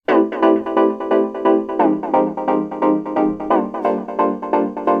And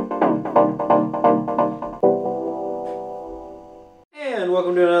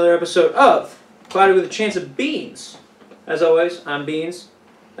welcome to another episode of Cloudy with a Chance of Beans. As always, I'm Beans.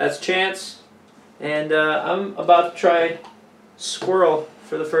 That's Chance. And I'm about to try squirrel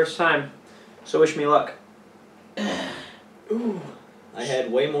for the first time. So wish me luck. Ooh. I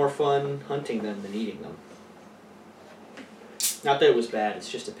had way more fun hunting them than eating them. Not that it was bad, it's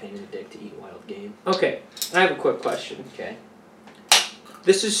just a pain in the dick to eat wild game. Okay, I have a quick question. Okay.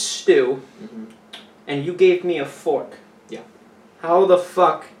 This is stew, and you gave me a fork. Yeah. How the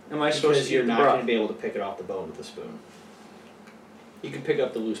fuck am I supposed to eat Because you're the not broth? going to be able to pick it off the bone with a spoon. You can pick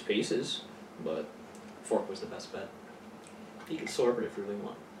up the loose pieces, but fork was the best bet. You can slurp it if you really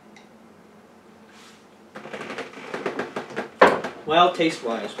want. Well,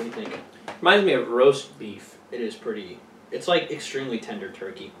 taste-wise, what do you think? Reminds me of roast beef. It is pretty... It's like extremely tender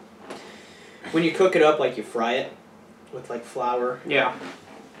turkey. When you cook it up, like you fry it with like flour, Yeah.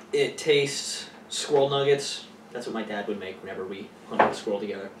 it tastes squirrel nuggets. That's what my dad would make whenever we hunted a squirrel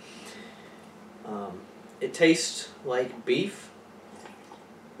together. It tastes like beef.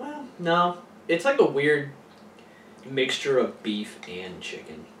 Well, no. It's like a weird mixture of beef and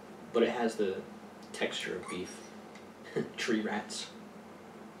chicken, but it has the texture of beef. Tree rats.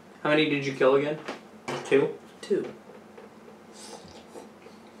 How many did you kill again? 2? 2.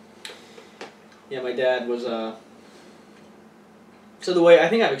 Yeah, my dad was, So the way, I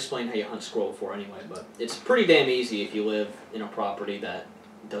think I've explained how you hunt squirrel before anyway, but it's pretty damn easy if you live in a property that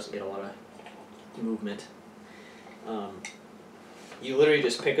doesn't get a lot of movement. You literally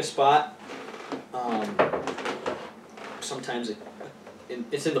just pick a spot. Sometimes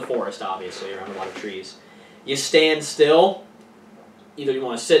it's in the forest, obviously, around a lot of trees. You stand still. Either you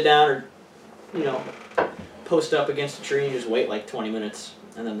want to sit down or, you know, post up against a tree and just wait like 20 minutes.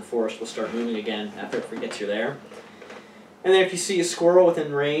 And then the forest will start moving again after it forgets you're there. And then if you see a squirrel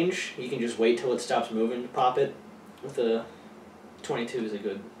within range, you can just wait till it stops moving to pop it. With a 22 is a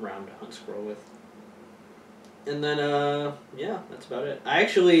good round to hunt squirrel with. And then, yeah, that's about it. I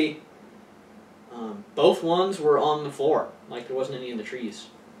actually, both ones were on the floor. Like, there wasn't any in the trees.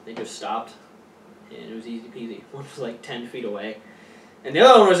 They just stopped, and it was easy peasy. One was like 10 feet away. And the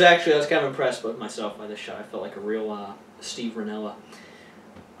other one was actually, I was kind of impressed with myself by this shot. I felt like a real Steve Rinella.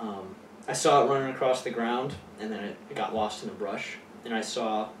 I saw it running across the ground, and then it got lost in the brush. And I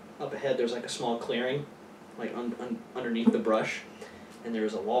saw up ahead there was like a small clearing, like underneath the brush, and there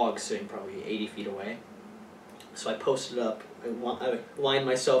was a log sitting probably 80 feet away. So I posted up, I lined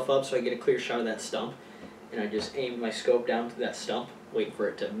myself up so I get a clear shot of that stump, and I just aimed my scope down to that stump, waiting for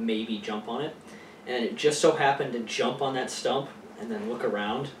it to maybe jump on it. And it just so happened to jump on that stump, and then look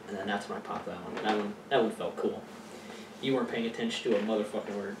around, and then that's when I popped that one. That one felt cool. You weren't paying attention to a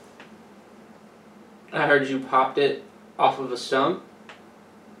motherfucking word. I heard you popped it off of a stump.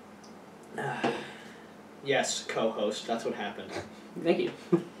 Yes, co-host, that's what happened. Thank you.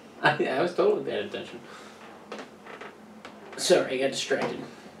 I was totally paying attention. Sorry, I got distracted.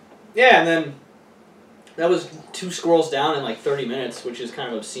 Yeah, and then that was 2 squirrels down in like 30 minutes, which is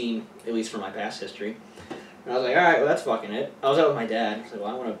kind of obscene, at least for my past history. And I was like, alright, well that's fucking it. I was out with my dad. I was like,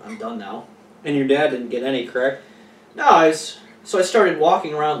 well, I'm done now. And your dad didn't get any, correct? No, so I started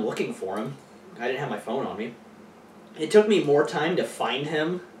walking around looking for him. I didn't have my phone on me. It took me more time to find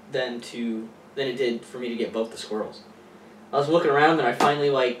him than it did for me to get both the squirrels. I was looking around and I finally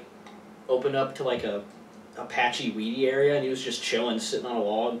like opened up to like a patchy weedy area, and he was just chilling, sitting on a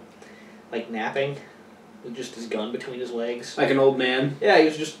log, like napping, with just his gun between his legs. Like an old man? Yeah, he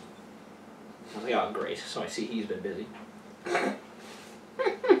was just... I was like, oh great, so I see he's been busy.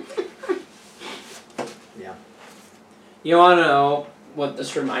 Yeah. You want to know what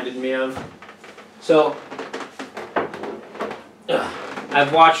this reminded me of? So,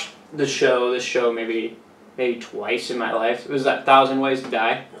 I've watched this show maybe twice in my life. It was that 1,000 Ways to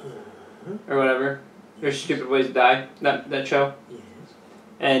Die, or whatever. Or Stupid Ways to Die, that show. Yes.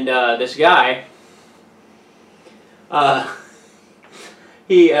 And this guy,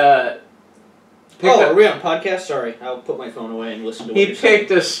 he picked are we on a podcast? Sorry, I'll put my phone away and listen to what he you're saying.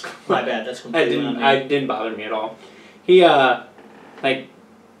 picked a... My bad, that's completely on me. It didn't bother me at all. He, like,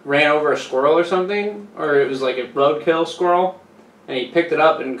 ran over a squirrel or something, or it was like a roadkill squirrel, and he picked it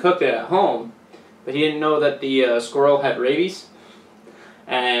up and cooked it at home, but he didn't know that the squirrel had rabies,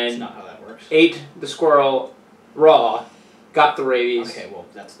 That's and not how that works. ate the squirrel raw, got the rabies, Okay, well,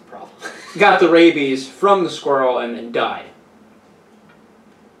 that's the problem. got the rabies from the squirrel, and then died.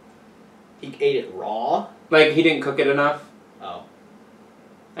 He ate it raw? Like, he didn't cook it enough, Oh.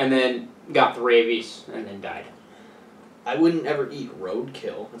 and then got the rabies, and then died. I wouldn't ever eat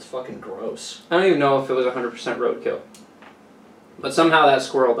roadkill. That's fucking gross. I don't even know if it was 100% roadkill. But somehow that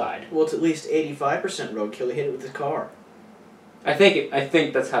squirrel died. Well, it's at least 85% roadkill. He hit it with his car. I think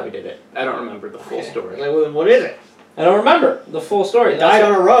that's how he did it. I don't remember the full story. Like, well, then what is it? I don't remember the full story. He died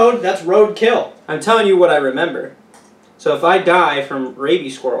on a road. That's roadkill. I'm telling you what I remember. So if I die from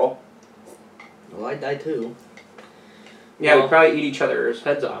rabies squirrel, Well, I die too. yeah, Well, we'd probably eat each other's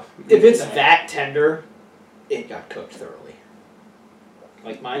heads off. If it's that tender, it got cooked thoroughly.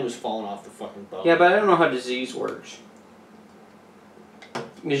 Like, mine was falling off the fucking bone. Yeah, but I don't know how disease works.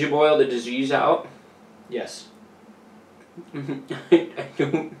 Did you boil the disease out? Yes. I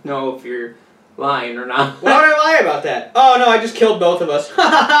don't know if you're lying or not. Why would I lie about that? Oh, no, I just killed both of us. Ha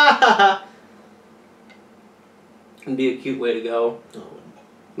ha ha ha! It'd be a cute way to go. No,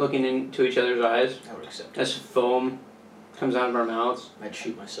 Looking into each other's eyes I would accept it. as foam comes out of our mouths. I'd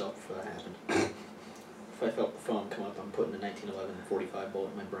shoot myself before that happened. If I felt the foam come up, I'm putting a 1911 45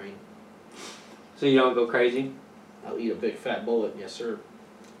 bullet in my brain. So you don't go crazy? I'll eat a big fat bullet, yes sir.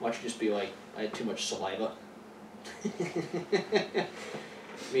 Watch you just be like, I had too much saliva.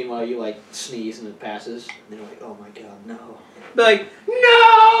 Meanwhile, you like sneeze and it passes, and you're like, oh my god, no. Be like,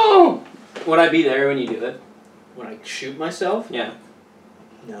 no! Would I be there when you do it? When I shoot myself? Yeah.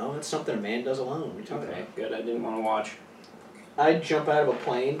 No, that's something a man does alone. What are you talking Okay, about? good. I didn't want to watch. I'd jump out of a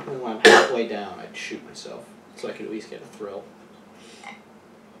plane, and when I'm halfway down, I'd shoot myself, so I could at least get a thrill.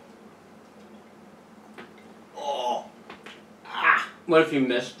 Oh! Ah! What if you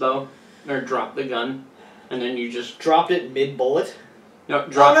missed, though? Or dropped the gun, and then you just... Dropped it mid-bullet? No,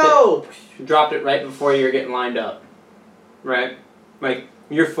 dropped Oh it. Dropped it right before you were getting lined up. Right? Like,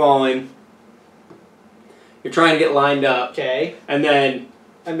 you're falling. You're trying to get lined no! up. Okay. And then...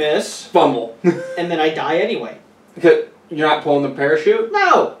 I miss. Fumble. And then I die anyway. Because you're not pulling the parachute?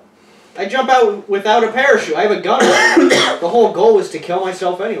 No! I jump out without a parachute. I have a gun. The whole goal is to kill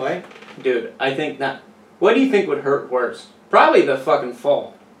myself anyway. Dude, I think that... What do you think would hurt worse? Probably the fucking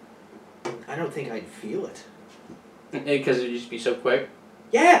fall. I don't think I'd feel it. Because it'd just be so quick.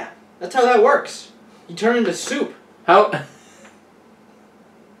 Yeah! That's how that works. You turn into soup. How...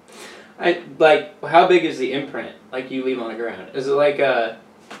 how big is the imprint, like, you leave on the ground? Is it like a...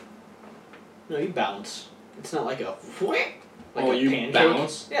 No, you bounce. It's not like a... Like Oh, a you pancake.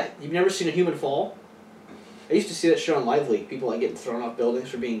 bounce? Yeah, you've never seen a human fall? I used to see that show on Live Leak. People like getting thrown off buildings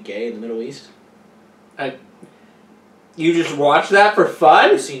for being gay in the Middle East. You just watch that for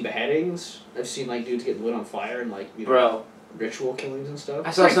fun? I've seen beheadings. I've seen like dudes getting lit on fire and like Bro. ritual killings and stuff.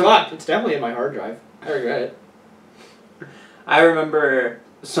 I saw Pretty some- fun. It's definitely in my hard drive. I regret it. I remember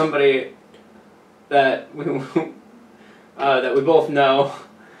somebody that we both know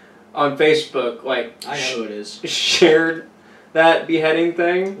on Facebook, like, I know who it is. shared that beheading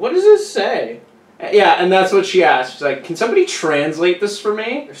thing. What does this say? Yeah, and that's what she asked. She's like, can somebody translate this for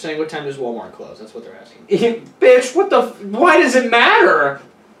me? They're saying, what time does Walmart close? That's what they're asking. Bitch, what the... Why does it matter?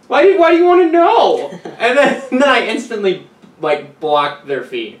 Why do you want to know? And then I instantly, like, blocked their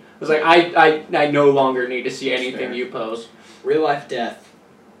feed. I was like, I no longer need to see anything Fair. you post. Real life death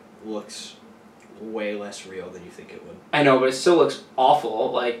looks way less real than you think it would. I know, but it still looks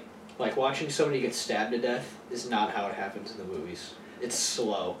awful. Like watching somebody get stabbed to death is not how it happens in the movies. It's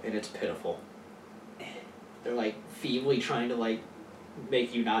slow and it's pitiful. They're like feebly trying to like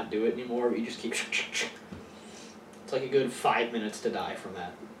make you not do it anymore, but you just keep. It's like a good 5 minutes to die from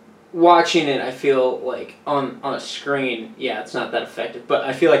that. watching it, I feel like on a screen, yeah, it's not that effective. But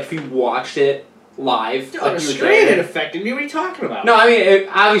I feel like if you watched it live, Dude, like on a you were screen there- it affected me. What are you talking about? No, I mean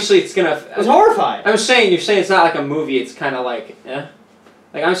obviously it's gonna. I was horrified. I'm saying you're saying it's not like a movie. It's kind of like,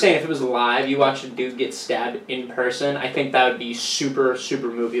 Like I'm saying, if it was live, you watch a dude get stabbed in person, I think that would be super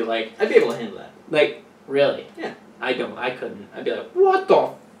movie like. I'd be able to handle that. Like really? Yeah. I couldn't. I'd be like, what the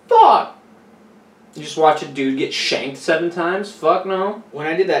fuck? You just watch a dude get shanked 7 times? Fuck no. When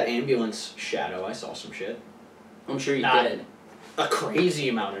I did that ambulance shadow, I saw some shit. I'm sure you Not- did. A crazy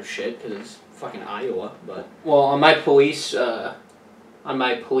amount of shit because it's fucking Iowa, but Well, on my police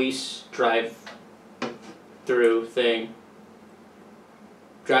drive through thing.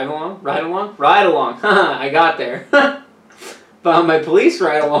 Ride along. Haha, I got there. But on my police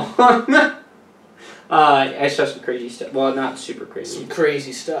ride along, I saw some crazy stuff. Well, not super crazy. some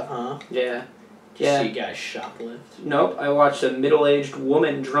crazy stuff, huh? Yeah. Did you Yeah. see guys shoplift Nope. I watched a middle-aged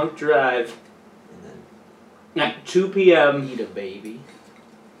woman drunk drive and then at 2 p.m. eat a baby?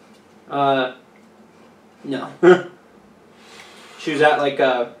 No. She was at like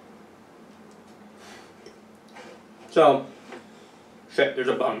So. Shit, there's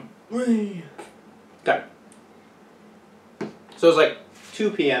a bum. Whee. Okay. So it was like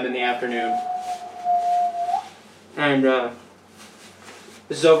 2 p.m. in the afternoon. And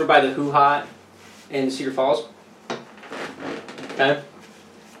this is over by the Hoo Ha in Cedar Falls. Okay?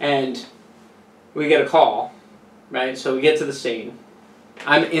 And we get a call, right? So we get to the scene.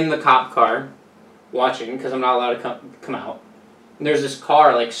 I'm in the cop car watching because I'm not allowed to come out. And there's this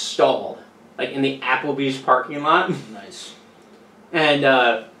car like stalled, like in the Applebee's parking lot. Nice. And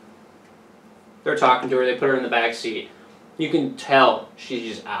they're talking to her. They put her in the back seat. You can tell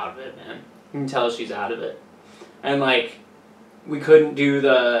she's just out of it, man. You can tell she's out of it. And like, we couldn't do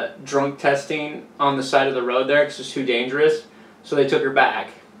the drunk testing on the side of the road there because it's too dangerous. So they took her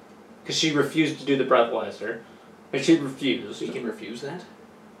back because she refused to do the breathalyzer. And she refused. So you can refuse that?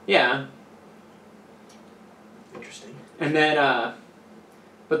 Yeah. Interesting. And then,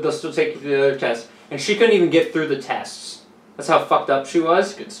 but they'll still take you through the other tests. And she couldn't even get through the tests. That's how fucked up she was.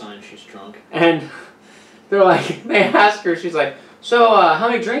 That's a good sign she's drunk. And they're like, they ask her, she's like, so, how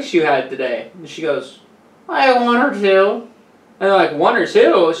many drinks you had today? And she goes, I had 1 or 2. And they're like, 1 or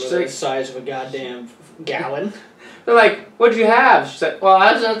 2? She's like, the size of a goddamn gallon. They're like, what'd you have? She's like, well,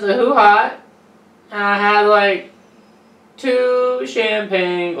 I was at the Hoo Ha, and I had like 2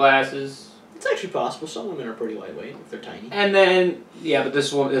 champagne glasses. It's actually possible. Some women are pretty lightweight if they're tiny. And then, yeah, but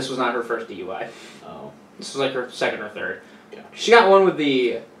this was not her first DUI. Oh. This was like her second or third. Gotcha. She got one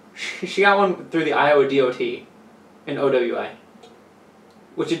she got one through the Iowa DOT in OWI.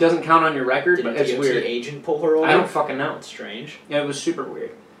 Which it doesn't count on your record, Did but a it's DOT weird. agent pull her over? I don't fucking know. That's strange. Yeah, it was super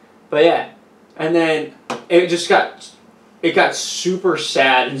weird. But yeah. And then it just got super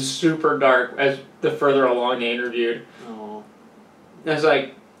sad and super dark as the further along they interviewed. Oh. I was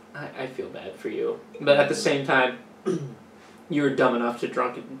like, I feel bad for you. But at the same time, you were dumb enough to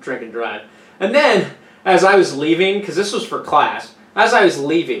drink and drive. And then, as I was leaving, because this was for class, as I was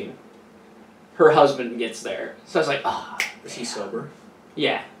leaving, her husband gets there. So I was like, oh. Is he sober?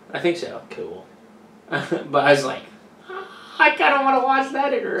 Yeah, I think so. Cool. But I was like, I kind of want to watch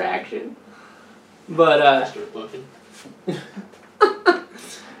that interaction. But, Start looking. I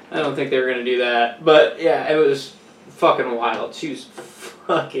don't think they were going to do that. But, yeah, it was fucking wild. She was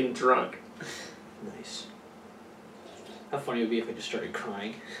fucking drunk. Nice. How funny it would be if I just started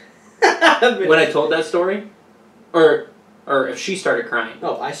crying. When I told that story? Or if she started crying?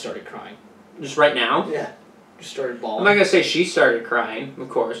 No, I started crying. Just right now? Yeah. Just started I'm bawling. not going to say she started crying, of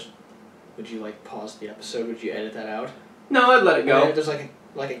course. Would you, like, pause the episode? Would you edit that out? No, I'd let it go. There's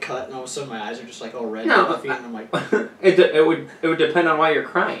like a cut, and all of a sudden my eyes are just like all red No, and puffy, and I'm like, it would depend on why you're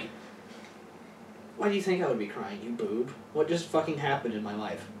crying. why do you think I would be crying, you boob? What just fucking happened in my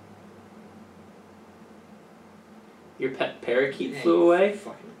life? Your pet parakeet Hey, flew away?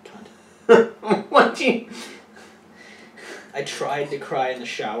 Fucking cunt. What do you... I tried to cry in the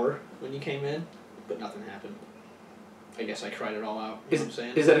shower when you came in, but nothing happened. I guess I cried it all out. You know what I'm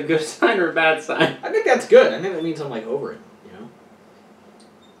saying? Is that a good sign or a bad sign? I think that's good. I think that means I'm like over it, you know?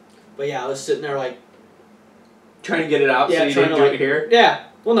 But yeah, I was sitting there like... Trying to get it out so you didn't do it here? Yeah.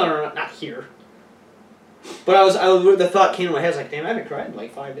 Well, no, not here. But the thought came to my head, I was like, damn, I haven't cried in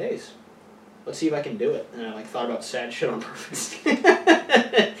like 5 days. Let's see if I can do it. And I like thought about sad shit on purpose.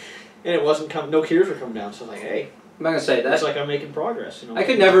 And it wasn't no tears were coming down, so I was like, hey. I'm not going to say that. It's like I'm making progress, you know? I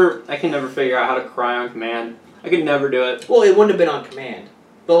can never figure out how to cry on command. I could never do it. Well, it wouldn't have been on command.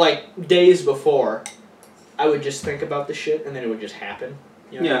 But like days before, I would just think about the shit and then it would just happen.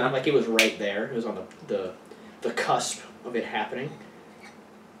 You know what I mean? Like it was right there. It was on the cusp of it happening.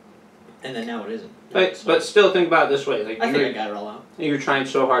 And then now it isn't. But still think about it this way. Like I think I got it all out. You're trying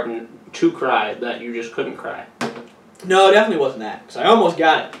so hard to cry that you just couldn't cry. No, it definitely wasn't that. Because I almost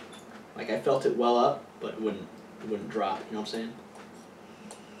got it. Like I felt it well up, but it wouldn't drop. You know what I'm saying?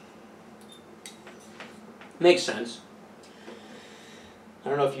 Makes sense. I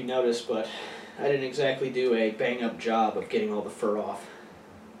don't know if you noticed, but I didn't exactly do a bang-up job of getting all the fur off.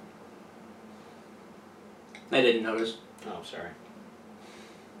 I didn't notice. Oh, sorry.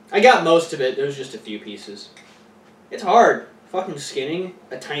 I got most of it. There was just a few pieces. It's hard. Fucking skinning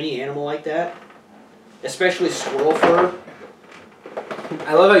a tiny animal like that. Especially squirrel fur.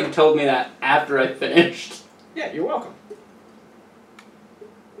 I love how you told me that after I finished. Yeah, you're welcome.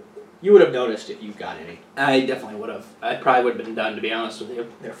 You would have noticed if you got any. I definitely would have. I probably would have been done, to be honest with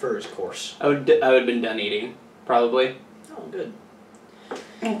you. Their fur is coarse. I would have been done eating, probably. Oh, good.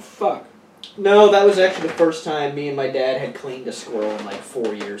 Oh, fuck. No, that was actually the first time me and my dad had cleaned a squirrel in like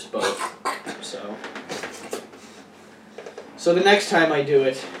 4 years both. So the next time I do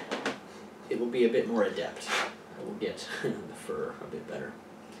it, it will be a bit more adept. I will get the fur a bit better.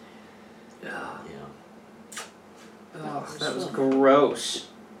 Yeah. Yeah. Oh, that was gross.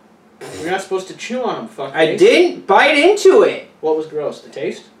 You're not supposed to chew on them, fuck. I didn't bite into it. What was gross? The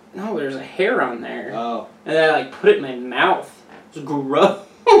taste? No, there's a hair on there. Oh. And then I like put it in my mouth. It's gross.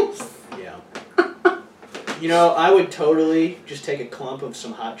 Yeah. You know, I would totally just take a clump of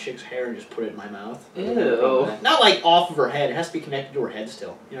some hot chick's hair and just put it in my mouth. Ew. Not like off of her head. It has to be connected to her head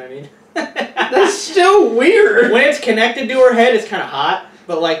still. You know what I mean? That's still weird. When it's connected to her head, it's kind of hot.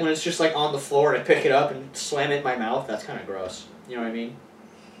 But like when it's just like on the floor and I pick it up and slam it in my mouth, that's kind of gross. You know what I mean?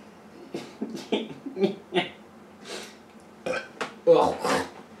 Ugh.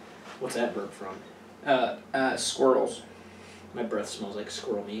 What's that burp from? Squirrels. My breath smells like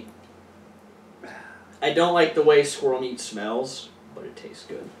squirrel meat. I don't like the way squirrel meat smells, but it tastes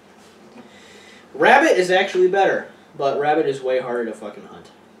good. Rabbit is actually better, but rabbit is way harder to fucking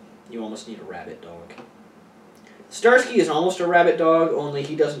hunt. You almost need a rabbit dog. Starsky is almost a rabbit dog, only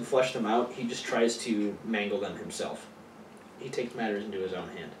he doesn't flush them out. He just tries to mangle them himself. He takes matters into his own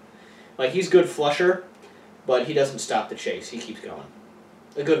hand. Like, he's good flusher, but he doesn't stop the chase. He keeps going.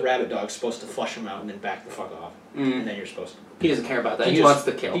 A good rabbit dog's supposed to flush them out and then back the fuck off. And then you're supposed to... He doesn't care about that. He wants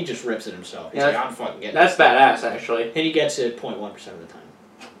the kill. He just rips it himself. He's Yeah, like, I'm fucking getting That's badass, actually. And he gets it 0.1% of the time.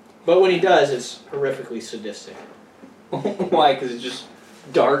 But when he does, it's horrifically sadistic. Why? Because it's just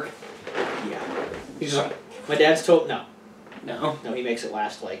dark? Yeah. He's just like... My dad's told... No. No. No, he makes it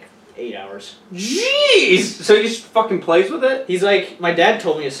last like 8 hours. Jeez! So he just fucking plays with it? He's like... My dad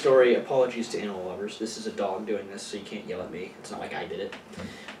told me a story. Apologies to animal lovers. This is a dog doing this, so you can't yell at me. It's not like I did it.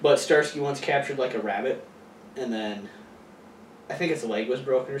 But Starsky once captured like a rabbit, and then... I think its leg was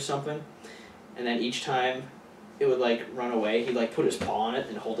broken or something. And then each time it would like run away, he'd like put his paw on it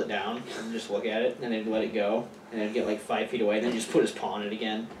and hold it down and just look at it, and then he'd let it go, and then it'd get like 5 feet away, and then just put his paw on it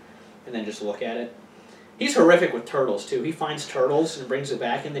again, and then just look at it. He's horrific with turtles too. He finds turtles and brings it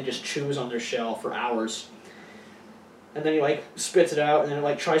back and then just chews on their shell for hours. And then he like spits it out, and then it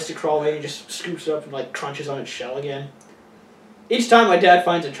like tries to crawl away and just scoops it up and like crunches on its shell again. Each time my dad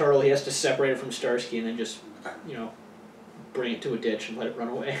finds a turtle, he has to separate it from Starsky and then just, you know, bring it to a ditch and let it run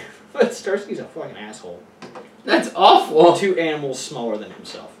away. But Starsky's a fucking asshole. That's awful. 2 animals smaller than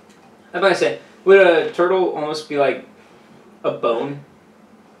himself. I was about to say, would a turtle almost be like a bone?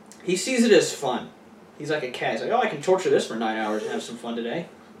 He sees it as fun. He's like a cat. He's like, oh, I can torture this for 9 hours and have some fun today.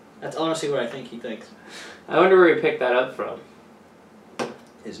 That's honestly what I think he thinks. I wonder where he picked that up from.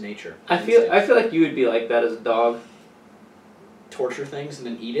 His nature. I feel like you would be like that as a dog. Torture things and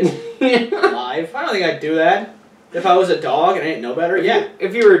then eat it live. I don't think I'd do that. If I was a dog and I didn't know better, yeah.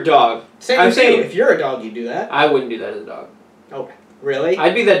 If you were a dog. Same with you. If you're a dog, you'd do that. I wouldn't do that as a dog. Oh, really?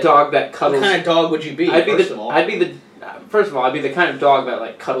 I'd be that dog that cuddles. What kind of dog would you be, first of all? I'd be the kind of dog that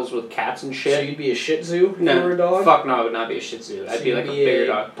like cuddles with cats and shit. So you'd be a Shih Tzu if you were a dog? Fuck no, I would not be a Shih Tzu. I'd be like a bigger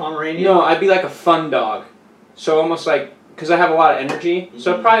dog. Pomeranian? No, I'd be like a fun dog. So almost like, because I have a lot of energy,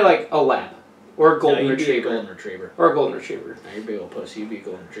 so probably like a lab. Or a golden retriever. Be a golden retriever. Or a golden retriever. No, you're a big old pussy. You'd be a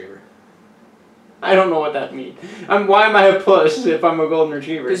golden retriever. I don't know what that means. Why am I a puss if I'm a golden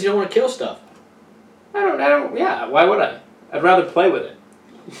retriever? Because you don't want to kill stuff. Yeah, why would I? I'd rather play with it.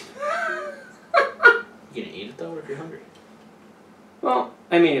 You gonna eat it though, or if you're hungry? Well,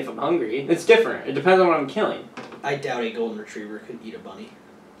 I mean, if I'm hungry, it's different. It depends on what I'm killing. I doubt a golden retriever could eat a bunny.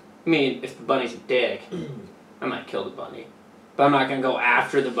 I mean, if the bunny's a dick, I might kill the bunny. But I'm not gonna go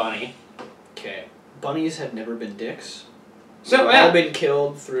after the bunny. Okay. Bunnies have never been dicks. So, They've yeah. all been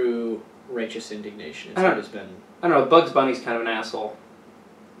killed through righteous indignation. It's always been... I don't know, Bugs Bunny's kind of an asshole.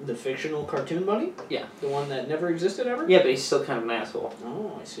 The fictional cartoon bunny? Yeah. The one that never existed ever? Yeah, but he's still kind of an asshole.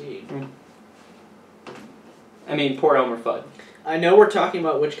 Oh, I see. I mean, poor Elmer Fudd. I know we're talking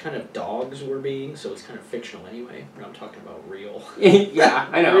about which kind of dogs we're being, so it's kind of fictional anyway. But I'm talking about real. Yeah,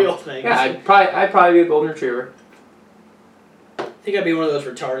 I know. Real things. Yeah, I'd probably be a golden retriever. I think I'd be one of those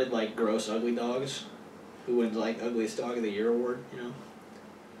retarded, like, gross, ugly dogs who wins, like, Ugliest Dog of the Year award, you know?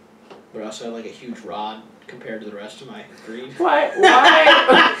 But I also have, like, a huge rod compared to the rest of my breed. Why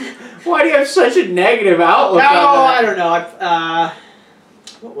do you have such a negative outlook on that? I don't know.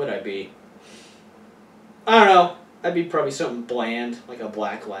 What would I be? I don't know. I'd be probably something bland, like a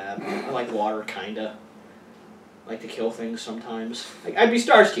black lab. I like water, kinda. I like to kill things sometimes. Like, I'd be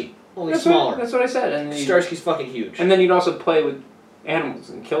Starsky, only smaller. That's what I said. And Starsky's fucking huge. And then you'd also play with animals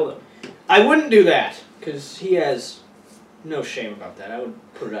and kill them. I wouldn't do that, because he has no shame about that. I would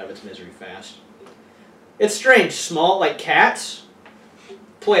put it out of its misery fast. It's strange. Small, like cats,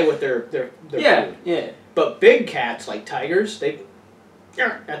 play with their food. Yeah. But big cats, like tigers, they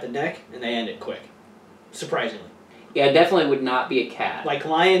at the neck, and they end it quick. Surprisingly. Yeah, I definitely would not be a cat. Like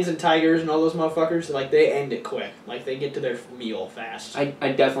lions and tigers and all those motherfuckers, like they end it quick. Like they get to their meal fast. I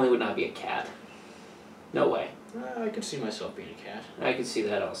definitely would not be a cat. No way. I could see myself being a cat. I could see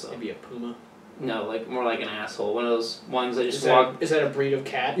that also. Maybe a puma. No, like more like an asshole. One of those ones that just Is walk. that a breed of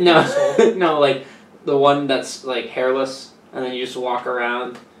cat? No, Asshole? no, like the one that's like hairless, and then you just walk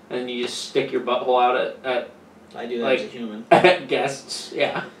around, and then you just stick your butthole out at I do that like, as a human. at guests.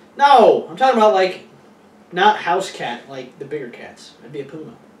 Yeah. No, I'm talking about like, not house cat, like the bigger cats. I'd be a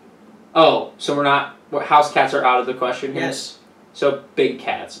puma. Oh, so we're not. House cats are out of the question here. Yes, So big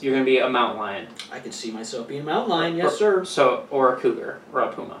cats. You're gonna be a mountain lion. I could see myself being a mountain lion. Yes, sir. So or a cougar or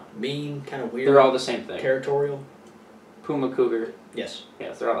a puma. Mean, kind of weird. They're all the same thing. Territorial. Puma, cougar. Yes.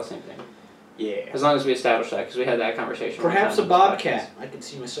 Yes, they're all the same thing. Yeah. As long as we establish that, because we had that conversation. Perhaps a one time on this bobcat. I could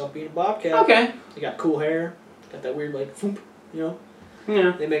see myself being a bobcat. podcast. Okay. They got cool hair. Got that weird like, foomp, you know.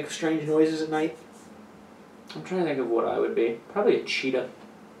 Yeah. They make strange noises at night. I'm trying to think of what I would be. Probably a cheetah.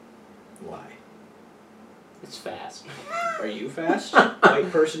 Why? It's fast. Are you fast? White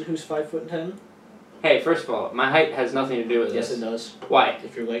person who's 5'10"? Hey, first of all, my height has nothing to do with Yes, this. it does. Why?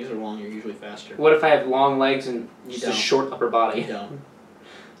 If your legs are long, you're usually faster. What if I have long legs and You just a don't. short upper You body? don't.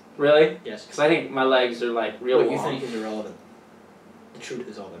 Really? Yes. Because I think my legs are like real What long. you think is irrelevant. The truth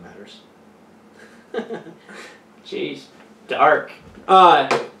is all that matters. Jeez. Dark.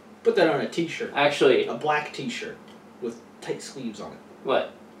 Put that on a t-shirt. Actually, A black t-shirt with tight sleeves on it.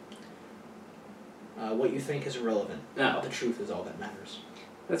 what? What you think is irrelevant. No. The truth is all that matters.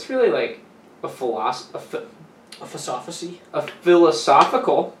 That's really like a A philosophy? a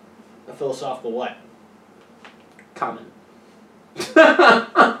philosophical A philosophical what? comment.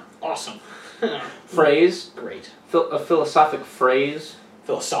 Awesome. Phrase. Great. A philosophic phrase.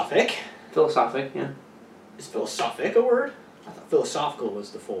 Philosophic? Philosophic, yeah. Is philosophic a word? I thought philosophical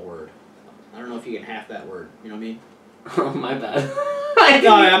was the full word. I don't know if you can half that word. You know what I mean? Oh, my bad.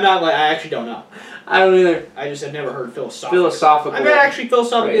 No, I'm not like, I actually don't know. I don't either. I just have never heard philosophic. Philosophical. I mean, actually,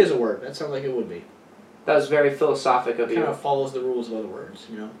 philosophic Right. is a word. That sounds like it would be. That was very philosophic of It you. kind of follows the rules of other words,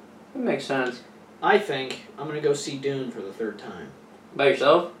 you know? It makes sense. I think I'm going to go see Dune for the third time. By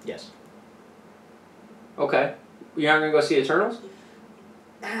yourself? Yes. Okay. You're not going to go see Eternals?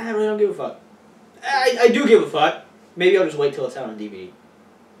 I really don't give a fuck. I do give a fuck. Maybe I'll just wait till it's out on DVD.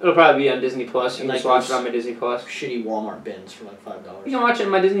 It'll probably be on Disney Plus. You And can just like watch it those- on my Disney Plus. Shitty Walmart bins for like $5. You can watch it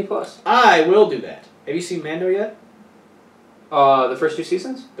on my Disney Plus. I will do that. Have you seen Mando yet? The first 2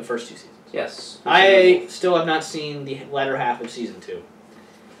 seasons? The first 2 seasons. Yes. I still have not seen the latter half of season 2.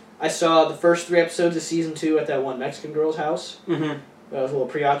 I saw the first 3 episodes of season 2 at that one Mexican girl's house. Mm-hmm. I was a little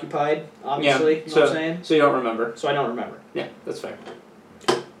preoccupied, obviously. Yeah. You know what I'm saying? So you don't remember? So I don't remember. Yeah, that's fair.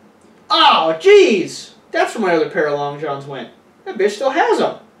 Oh, jeez! That's where my other pair of long johns went. That bitch still has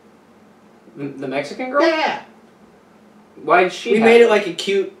them. The Mexican girl? Yeah. Why did she We have made it like a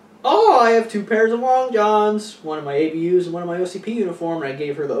cute. Oh, I have 2 pairs of long johns, one of my ABUs and one of my OCP uniform, and I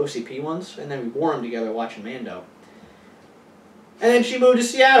gave her the OCP ones, and then we wore them together watching Mando. And then she moved to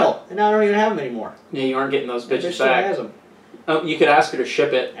Seattle, and now I don't even have them anymore. Yeah, you aren't getting those That bitch bitches still back. has them. Oh, you could ask her to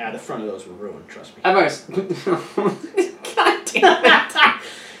ship it. Ah, the front of those were ruined. Trust me. I'm gonna. God damn it!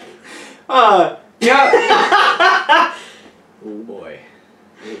 Yeah. Oh boy.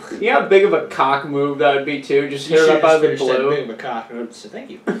 You know how big of a cock move that would be too? Just You hit it should up out of the have finished that blue. big of a cock. So thank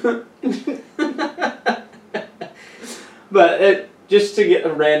you. But just to get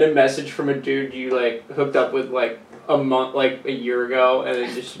a random message from a dude you like hooked up with like a year ago, and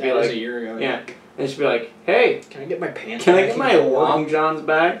then just be That was like, a year ago. yeah, and just be like, hey, Can I get my pants? can I back get in my the door? long johns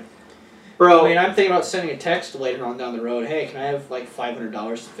back, bro? I mean, I'm thinking about sending a text later on down the road. Hey, can I have like $500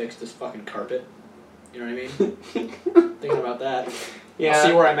 to fix this fucking carpet? You know what I mean? Thinking about that. Yeah, I'll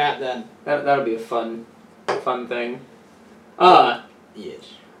see where I'm at then. that'll be a fun thing. Yes.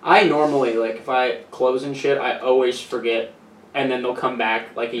 I normally, like, if I close and shit, I always forget, and then they'll come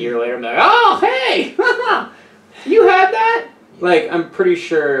back, like, a year later and be like, oh, hey! You had that? Like, I'm pretty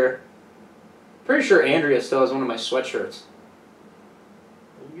sure Andrea still has one of my sweatshirts.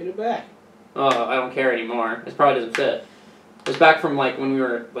 We'll get it back. Oh, I don't care anymore. It probably doesn't fit. It's back from, like, when we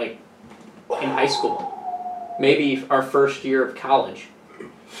were, like, in high school. Maybe our first year of college.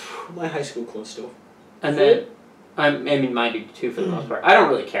 My high school clothes still. And then, I mean, mine do too, for the most part. I don't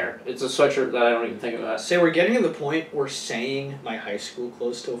really care. It's a sweatshirt that I don't even think about. Say we're getting to the point where saying my high school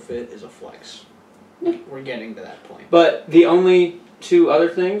clothes still fit is a flex. We're getting to that point. But the only the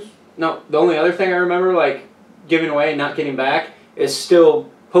only other thing I remember, like, giving away and not getting back is still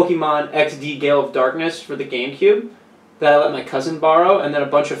Pokemon XD Gale of Darkness for the GameCube that I let my cousin borrow, and then a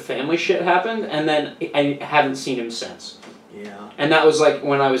bunch of family shit happened, and then I haven't seen him since. Yeah. And that was, like,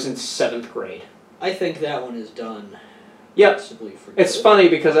 when I was in 7th grade. I think that one is done. Yep. Possibly for It's good. funny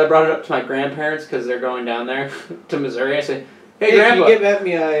because I brought it up to my grandparents because they're going down there to Missouri. I said, hey, Hey, Grandpa. can you get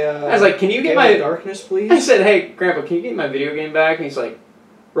me a, I was like, can you get Gale of my... Darkness, I please? said, hey, Grandpa, can you get my video game back? And he's like,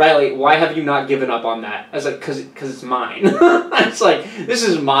 Riley, why have you not given up on that? I was like, because it's mine. It's like, this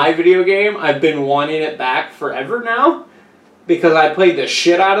is my video game. I've been wanting it back forever now because I played the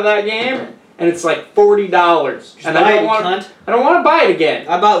shit out of that game, and it's like $40. And I don't want to buy it again.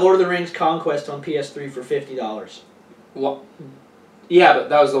 I bought Lord of the Rings Conquest on PS3 for $50. Well, yeah, but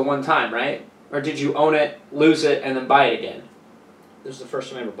that was the one time, right? Or did you own it, lose it, and then buy it again? This is the first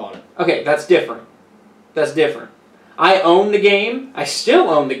time I ever bought it. Okay, that's different. That's different. I own the game. I still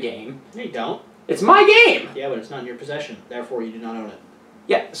own the game. No, you don't. It's my game. Yeah, but it's not in your possession. Therefore, you do not own it.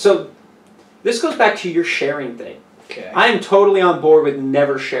 Yeah, so this goes back to your sharing thing. Okay. I am totally on board with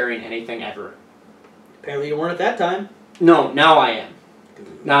never sharing anything ever. Apparently you weren't at that time. No, now I am.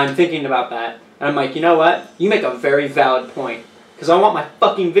 Now I'm thinking about that. And I'm like, you know what? You make a very valid point. Because I want my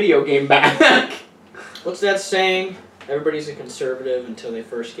fucking video game back. What's that saying? Everybody's a conservative until they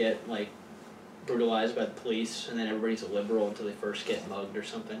first get, like, brutalized by the police, and then everybody's a liberal until they first get mugged or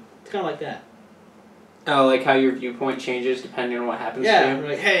something. It's kind of like that. Oh, like how your viewpoint changes depending on what happens to Yeah, you? we're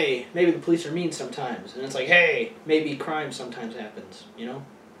like, hey, maybe the police are mean sometimes. And it's like, hey, maybe crime sometimes happens, you know?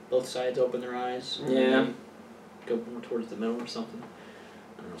 Both sides open their eyes. Yeah. Go more towards the middle or something.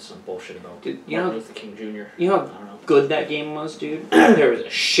 I don't know, some bullshit about Dude, Martin Luther King Jr. You know I how don't know. good that game was, dude? There was a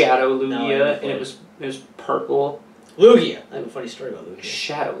Shadow No, I Lugia, didn't and it was purple. Lugia! I have a funny story about Lugia.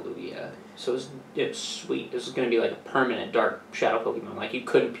 Shadow Lugia. So it was sweet. This was going to be like a permanent dark shadow Pokemon. Like, you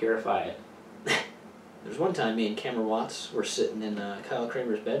couldn't purify it. There's one time me and Cameron Watts were sitting in Kyle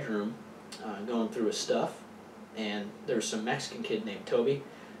Kramer's bedroom going through his stuff, and there was some Mexican kid named Toby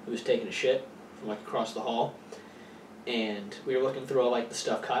who was taking a shit from like across the hall, and we were looking through all like the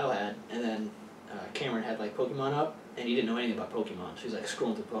stuff Kyle had, and then Cameron had like Pokemon up, and he didn't know anything about Pokemon, so he's like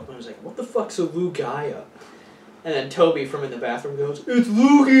scrolling through Pokemon, he was like, what the fuck's a Lugia? And then Toby from in the bathroom goes, it's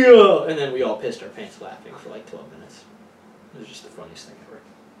Lugia! And then we all pissed our pants laughing for like 12 minutes. It was just the funniest thing ever.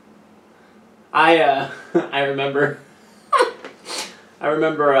 I remember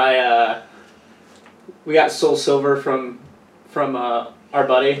we got Soul Silver from our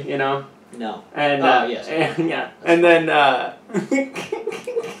buddy, you know? No. And yes. And, yeah. And then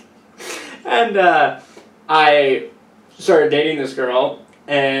I started dating this girl,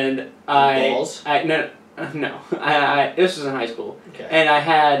 and Balls? this was in high school. Okay. And I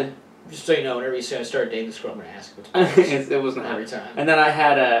had Just so you know, whenever you say I started dating this girl, I'm going to ask what's it wasn't every happening. time. And then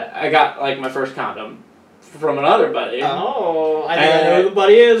I got like my first condom from another buddy. Oh, I think I know who the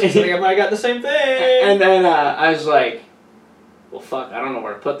buddy is. I think I might have got the same thing. And then I was like, well, fuck, I don't know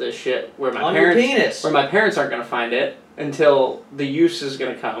where to put this shit. Where my On parents, your penis. where my parents aren't gonna find it until the use is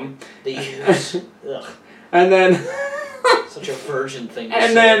gonna come. The use. Ugh. And then. Such a virgin thing to And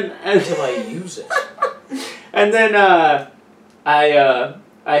say. then. Until I use it. And then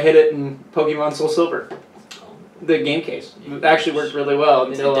I hid it in Pokemon Soul Silver. The game case. It actually worked really well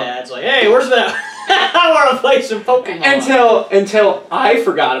And until the dad's like, hey, where's that? I want to play some Pokemon. Until I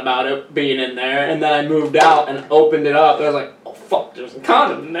forgot about it being in there, and then I moved out and opened it up, and I was like, oh fuck, there's a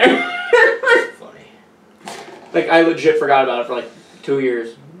condom in there. Funny. Like, I legit forgot about it for like 2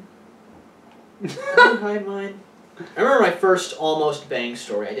 years. Don't hide mine. I remember my first almost bang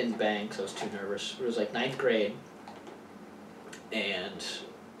story. I didn't bang because I was too nervous. It was like 9th grade, and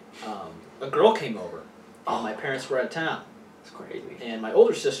a girl came over, and my parents were out of town. It's crazy. And my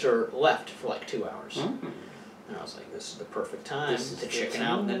older sister left for like 2 hours. Mm. And I was like, this is the perfect time This is to the chicken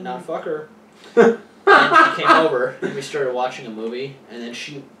out and then time. not fuck her. And she came over, and we started watching a movie, and then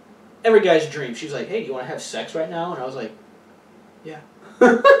every guy's dream, she was like, hey, do you want to have sex right now? And I was like, yeah,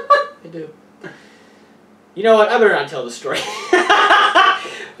 I do. You know what? I better not tell the story.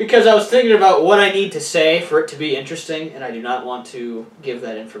 Because I was thinking about what I need to say for it to be interesting, and I do not want to give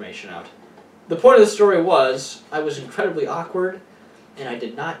that information out. The point of the story was, I was incredibly awkward, and I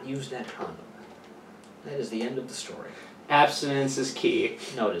did not use that condom. That is the end of the story. Abstinence is key.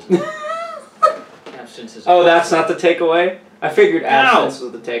 No, it isn't. Abstinence is... Oh, that's not the takeaway? I figured abstinence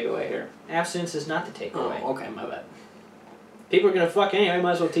was the takeaway here. Abstinence is not the takeaway. Oh, okay, my bad. People are going to fuck anyway.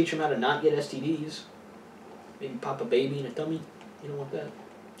 Might as well teach them how to not get STDs. Maybe pop a baby in a tummy. You don't want that.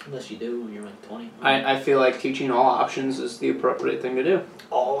 Unless you do when you're like 20. I feel like teaching all options is the appropriate thing to do.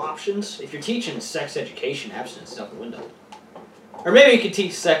 All options? If you're teaching sex education, abstinence is out the window. Or maybe you could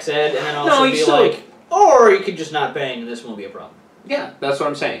teach sex ed and then also be like, or you could just not bang and this won't be a problem. Yeah, that's what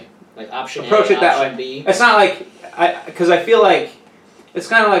I'm saying. Like option Approach A, it that option way. B. It's not like, because I feel like, it's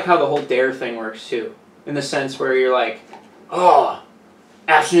kind of like how the whole DARE thing works too. In the sense where you're like, oh,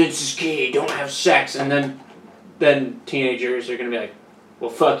 abstinence is key, don't have sex. And then teenagers are going to be like, well,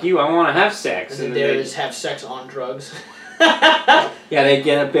 fuck you, I want to have sex. And then DARE is have sex on drugs. Yeah, they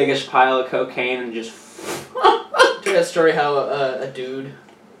get a biggish pile of cocaine and just... Tell that story how a dude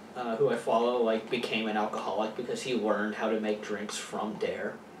who I follow, like, became an alcoholic because he learned how to make drinks from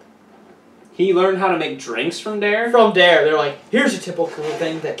Dare. He learned how to make drinks from Dare? From Dare. They're like, here's a typical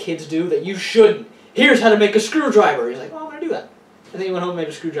thing that kids do that you shouldn't. Here's how to make a screwdriver. He's like, well, I'm going to do that. And then he went home and made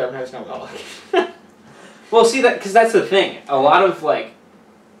a screwdriver and now he's an alcoholic. Well, see, because that's the thing. A lot of, like,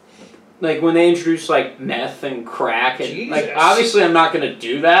 when they introduce, like, meth and crack, and, Jesus. like, obviously I'm not going to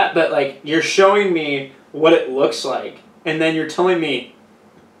do that, but, like, you're showing me what it looks like, and then you're telling me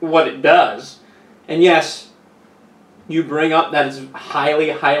what it does. And yes, you bring up that it's highly,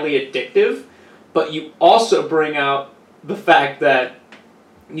 highly addictive, but you also bring out the fact that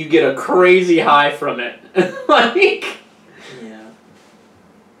you get a crazy high from it. Like... Yeah.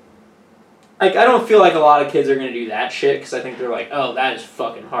 Like, I don't feel like a lot of kids are going to do that shit, because I think they're like, oh, that is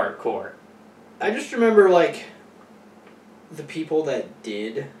fucking hardcore. I just remember, like, the people that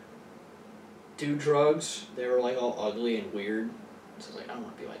did do drugs, they were, like, all ugly and weird. So I was like, I don't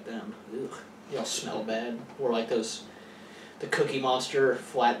want to be like them. Ugh. They all smell bad. Or, like, the Cookie Monster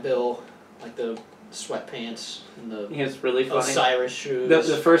flat bill, like the sweatpants and the It's really funny. Osiris shoes.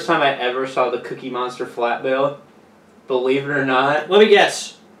 The first time I ever saw the Cookie Monster flat bill, believe it or not... Let me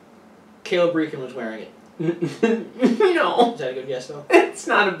guess. Caleb Reekin was wearing it. No. Is that a good guess, though? It's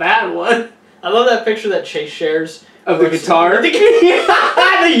not a bad one. I love that picture that Chase shares. Of the guitar? The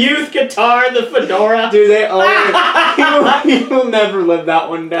youth guitar, the fedora. Dude, they own he will never live that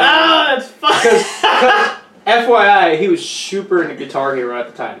one down. Oh, that's fun. Because, FYI, he was super into Guitar Hero at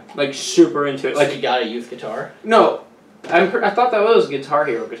the time. Like, super into it. Like, Like, you got a youth guitar? no. I thought that was a Guitar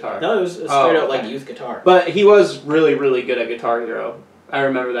Hero guitar. No, it was straight up like youth guitar. But he was really, really good at Guitar Hero. I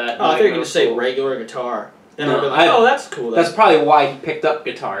remember that. Oh, I thought you were going to say regular guitar. Then I would be like, oh, that's cool. That's probably why he picked up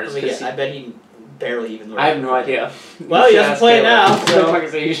guitars. I bet he barely even learned. I have no idea. Well, he doesn't play it now. So. Like I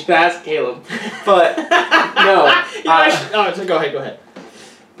say, you should ask Caleb. But, no. Go ahead.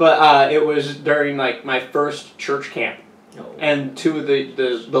 But it was during, like, my first church camp. Oh. And two of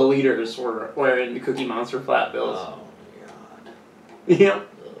the leaders were wearing the Cookie Monster flat bills. Oh, God. Yeah.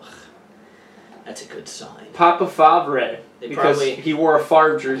 Ugh. That's a good sign. Papa Favre. They because probably... he wore a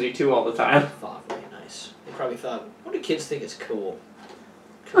Favre jersey, too, all the time. Favre, nice. They probably thought, what do kids think is cool?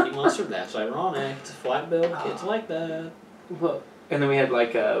 Cookie Monster, that's ironic. It's a flat bill. Kids like that. Well, and then we had,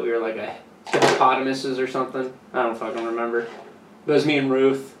 like, we were, like, a hippopotamuses or something. I don't fucking remember. But it was me and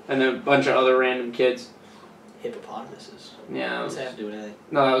Ruth, and then a bunch of other random kids. Hippopotamuses. Yeah. What's that have to do with anything?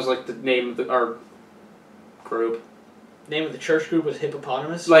 No, that was like the name of our group. Name of the church group was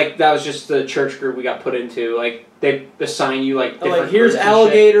Hippopotamus? Like, that was just the church group we got put into. Like, they assign you, like, different here's groups and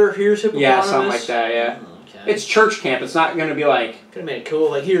alligator, here's hippopotamus. Yeah, something like that, yeah. Oh, okay. It's church camp. It's not going to be like... Could have made it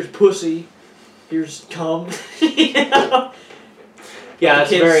cool. Like, here's pussy, here's cum. You know? Yeah, that's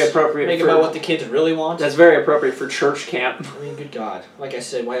very appropriate Think about what the kids really want. That's very appropriate for church camp. I mean, good God. Like I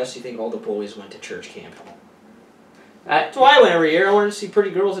said, why else do you think all the boys went to church camp? That's why I went every year. I wanted to see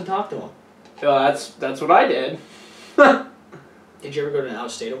pretty girls and talk to them. That's what I did. Did you ever go to an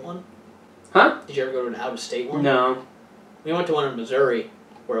out-of-state one? Huh? Did you ever go to an out-of-state one? No. We went to one in Missouri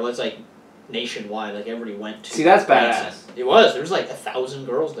where it was like nationwide. Like everybody went to. See, that's badass. It was. There was like 1,000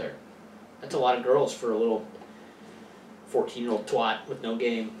 girls there. That's a lot of girls for a little 14-year-old twat with no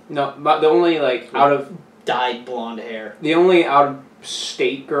game. No, but the only, like, dyed blonde hair. The only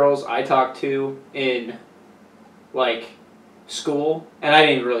out-of-state girls I talked to in, like, school, and I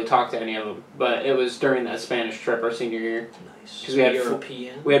didn't really talk to any of them, but it was during that Spanish trip our senior year. Nice. Because we had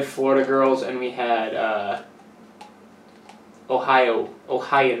European. We had Florida girls, and we had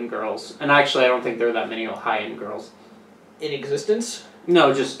Ohioan girls. And actually, I don't think there were that many Ohioan girls. In existence?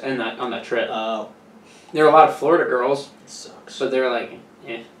 No, just on that trip. Oh. There were a lot of Florida girls. It sucks. But they were like,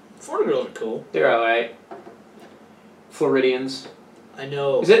 eh. Florida girls are cool. They're alright. Floridians. I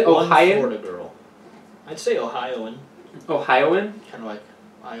know. Is it one Ohioan? Florida girl. I'd say Ohioan. Ohioan? Kind of like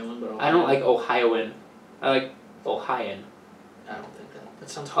Iowan, but Ohioan. I don't like Ohioan. I like Ohioan. I don't think that. That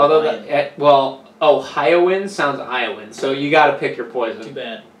sounds Although, well, Ohioan sounds Iowan, so you gotta pick your poison. Too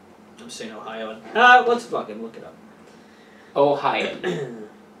bad. I'm saying Ohioan. Let's fucking look it up. Ohioan.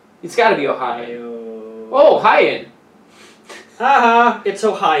 It's gotta be Ohio. Ohio. Oh, Ohioan. Haha, it's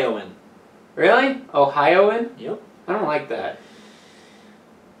Ohioan. Really? Ohioan? Yep. I don't like that.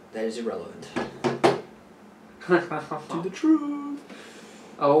 That is irrelevant. To the truth.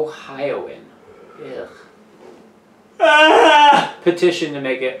 Ohioan. Ugh. Ah! Petition to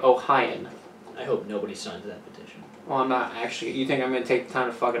make it Ohioan. I hope nobody signs that petition. Well, I'm not actually. You think I'm gonna take the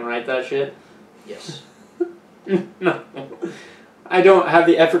time to fucking write that shit? Yes. No. I don't have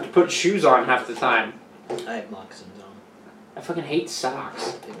the effort to put shoes on half the time. I have moccasins on. I fucking hate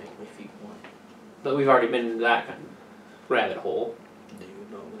socks. They make my feet warm. But we've already been into that kind of rabbit hole. Do you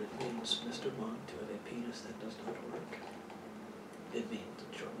know what Mr. Monk to have a penis that does not work. It means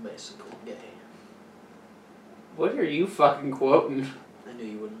that you're basically gay. What are you fucking quoting? I knew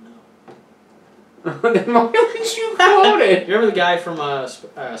you wouldn't know. Then why would you quote it? You remember the guy from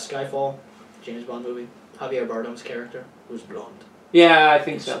Skyfall, James Bond movie? Javier Bardem's character, who's blonde. Yeah, I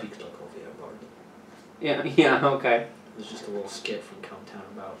think He so. speaks like Javier Bardem. Yeah, okay. It was just a little skit from Countdown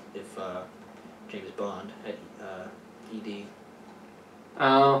about if James Bond had ED.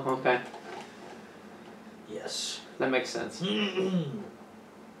 Oh, okay. Yes. That makes sense. No,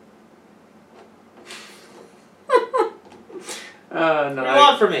 What do you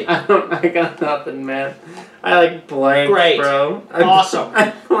want from me? I got nothing, man. I like blanked, Great. bro. Awesome.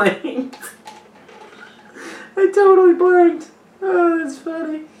 I blanked. I totally blanked. Oh, that's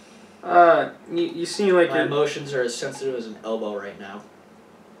funny. You seem like My you're... emotions are as sensitive as an elbow right now.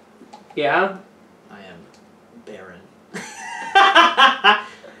 Yeah? I am barren.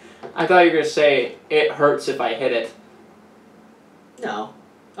 I thought you were going to say, it hurts if I hit it. No.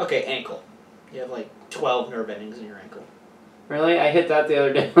 Okay, ankle. You have like 12 nerve endings in your ankle. Really? I hit that the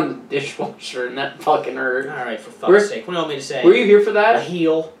other day on the dishwasher, and that fucking hurt. Alright, for fuck's sake. What do you want me to say? Were you here for A that?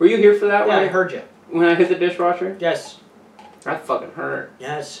 heel. Were you here for that Yeah, I when heard you. when I hit the dishwasher? Yes. That fucking hurt.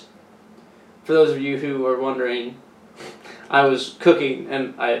 Yes. For those of you who are wondering, I was cooking,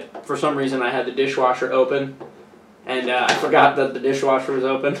 and for some reason I had the dishwasher open, and I forgot that the dishwasher was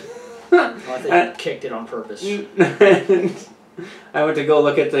open. Well, I think you kicked it on purpose. And I went to go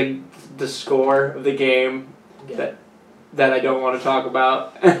look at the score of the game Yeah. that I don't want to talk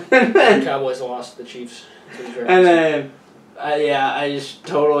about. The Cowboys lost the Chiefs. And then, I just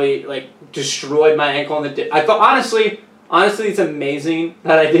totally destroyed my ankle on the. I thought honestly, it's amazing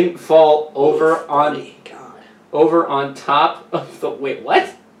that I didn't fall over on top of the. Wait,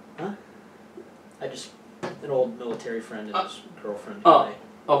 what? Huh? An old military friend and his girlfriend. Oh,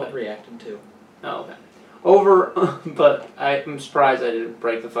 okay. Reacting to. Oh, okay. Over, but I'm surprised I didn't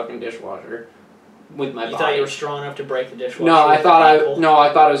break the fucking dishwasher with my body. You thought you were strong enough to break the dishwasher? No, I with thought your ankle?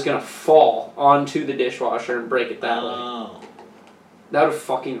 I thought I was gonna fall onto the dishwasher and break it that way. Oh, That would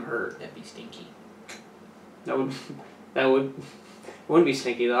fucking hurt. that'd be stinky. That would, it wouldn't be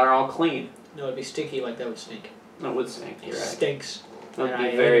stinky. They're all clean. No, it'd be stinky like that would stink. That would stink. It You're right. stinks. That would And be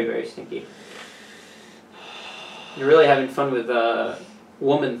I very, hate it. very stinky. You're really having fun with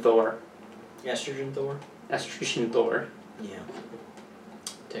woman Thor, Estrogen Thor? estrogen Thor. Yeah.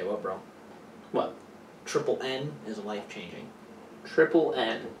 Tell you what, bro. What? Triple N is life-changing. Triple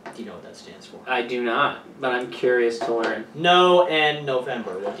N. Do you know what that stands for? I do not, but I'm curious to learn. No and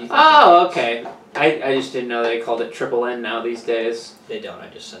November. What do you think? Oh, okay. I just didn't know they called it Triple N now these days. They don't. I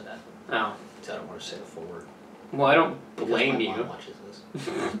just said that. Oh. Because I don't want to say the full word. Well, I don't Because blame my you. mom watches this.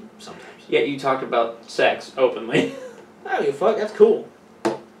 Sometimes. Yet you talked about sex openly. I don't give a fuck. That's cool.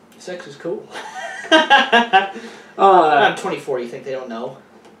 Sex is cool. Uh, I'm 24. You think they don't know?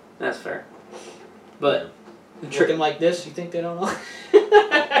 that's fair. But Looking like this, you think they don't know?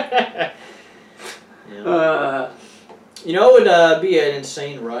 Yeah. You know what would be an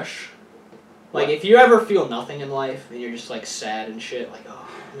insane rush? Like, What? if you ever feel nothing in life and you're just, like, sad and shit, like, oh,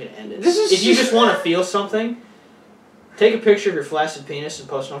 I'm gonna end it. This is If you just want to feel something, take a picture of your flaccid penis and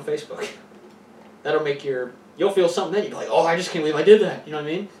post it on Facebook. That'll make you'll feel something then. You'll be like, oh, I just can't believe I did that. You know what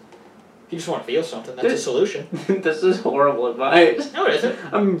I mean? If you just want to feel something, that's a solution. this is horrible advice. No, it isn't.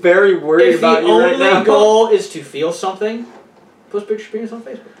 I'm very worried If the about you right only now. goal is to feel something, post a picture of your penis on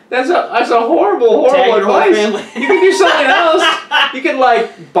Facebook. That's a horrible Tag your whole advice. family. You can do something else. You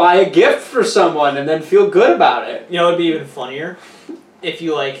could buy a gift for someone and then feel good about it. You know, it'd be even funnier if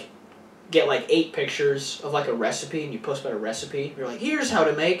you get 8 pictures of a recipe and you post about a recipe. You're like, here's how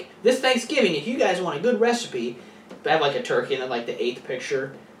to make this Thanksgiving. If you guys want a good recipe, have a turkey and then the 8th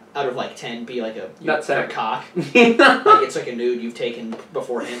picture out of 10 be a Nutsack. cock. It's a nude you've taken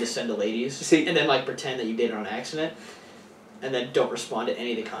beforehand to send to ladies. See- and then pretend that you did it on accident. And then don't respond to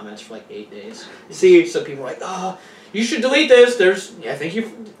any of the comments for 8 days. See- so people are like, oh, you should delete this. I think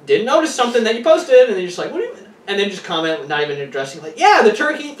you didn't notice something that you posted, and then you're just like, what do you? And then just comment, not even addressing, yeah, the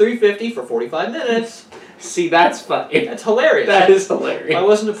turkey, $3.50 for 45 minutes. See, that's funny. That's hilarious. That is If I hilarious.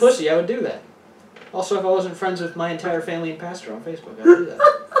 wasn't a pussy, I would do that. Also, if I wasn't friends with my entire family and pastor on Facebook, I would do that.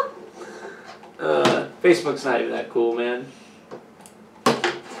 Facebook's not even that cool, man.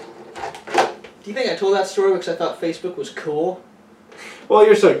 Do you think I told that story because I thought Facebook was cool? Well,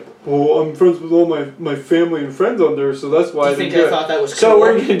 you're saying, well, I'm friends with all my family and friends on there, so that's why Do you think I thought that was cool? So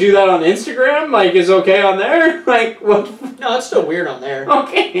we're gonna do that on Instagram? Is okay on there? What? No, it's still weird on there.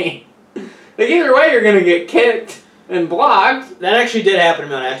 Okay. Either way, you're gonna get kicked and blocked. That actually did happen to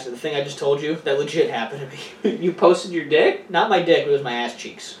me on accident. The thing I just told you, that legit happened to me. You posted your dick? Not my dick, but it was my ass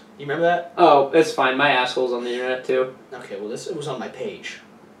cheeks. You remember that? Oh, it's fine. My asshole's on the internet too. Okay, well it was on my page.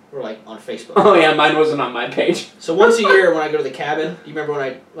 Or like on Facebook. Oh yeah, mine wasn't on my page. So once a year when I go to the cabin, do you remember when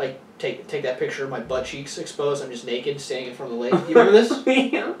I like take that picture of my butt cheeks exposed? I'm just naked standing in front of the lake. Do you remember this?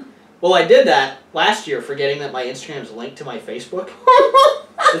 Yeah. Well, I did that last year, forgetting that my Instagram is linked to my Facebook.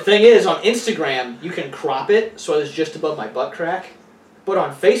 The thing is, on Instagram, you can crop it so it's just above my butt crack. But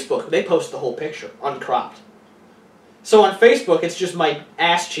on Facebook, they post the whole picture, uncropped. So on Facebook, it's just my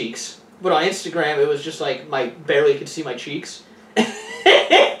ass cheeks. But on Instagram, it was just like barely could see my cheeks.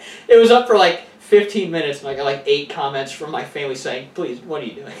 It was up for like 15 minutes, and I got like 8 comments from my family saying, "Please, what are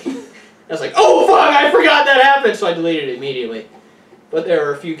you doing?" I was like, "Oh fuck, I forgot that happened," so I deleted it immediately. But there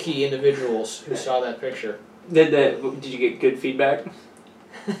were a few key individuals who saw that picture. Did you get good feedback?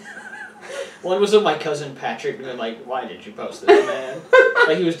 One was of my cousin Patrick, and like, "Why did you post this, man?"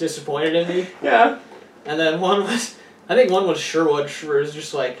 Like he was disappointed in me. Yeah. And then one was Sherwood, where it was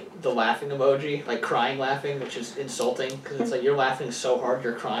just like the laughing emoji, like crying laughing, which is insulting because it's like you're laughing so hard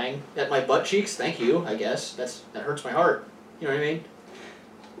you're crying at my butt cheeks. Thank you, I guess that hurts my heart. You know what I mean?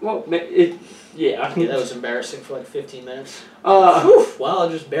 Well, yeah. That was embarrassing for like 15 minutes. Whew, well, I'll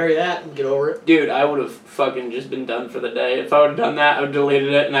just bury that and get over it. Dude, I would have fucking just been done for the day. If I would have done that, I would have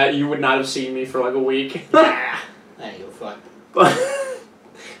deleted it, and you would not have seen me for like a week. Nah, I ain't give a fuck. But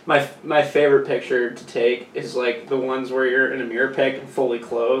my favorite picture to take is like the ones where you're in a mirror pic and fully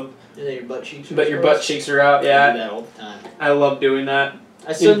clothed. And then your butt cheeks are But your butt cheeks are out, I yeah. do that all the time. I love doing that.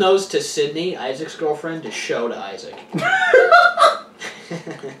 I send those to Sydney, Isaac's girlfriend, to show to Isaac.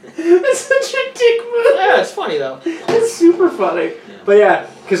 It's such a dick move. Yeah, it's funny though. It's super funny. Yeah. But yeah,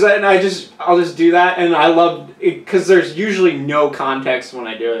 because I'll just do that, and I love it because there's usually no context when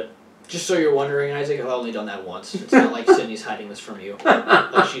I do it. Just so you're wondering, Isaac, I've only done that once. It's not like Sydney's hiding this from you. Like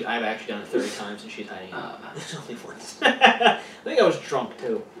I've actually done it 30 times, and she's hiding it. It's only once. I think I was drunk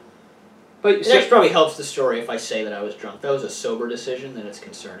too. But It actually probably helps the story if I say that I was drunk. If that was a sober decision, then it's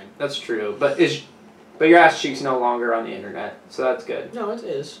concerning. That's true. But your ass cheek's no longer on the internet, so that's good. No, it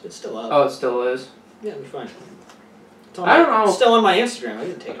is. It's still up. Oh, it still is? Yeah, it'll be fine. I don't know. It's still on my Instagram. I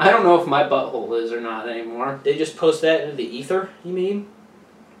didn't take it. I don't know if my butthole is or not anymore. They just post that into the ether, you mean?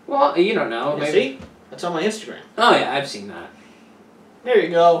 Well, you don't know. Yeah, Maybe. see? That's on my Instagram. Oh, yeah, I've seen that. There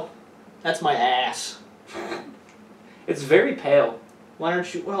you go. That's my ass. It's very pale. Why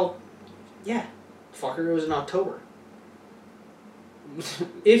don't you... Well, yeah. Fucker, it was in October.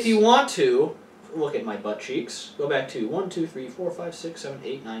 If you want to look at my butt cheeks, go back to 1, 2, 3, 4, 5, 6, 7,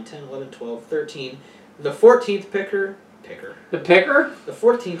 8, 9, 10, 11, 12, 13. The 14th picker. The picker? The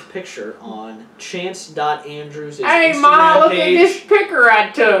 14th picture on chance.andrews' Hey, Instagram Ma, look page. at this picker I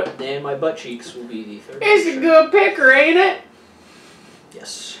took. And my butt cheeks will be the third It's picture. a good picker, ain't it?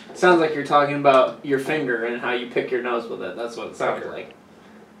 Yes. Sounds like you're talking about your finger and how you pick your nose with it. That's what it sounds like.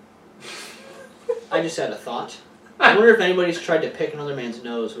 I just had a thought. I wonder if anybody's tried to pick another man's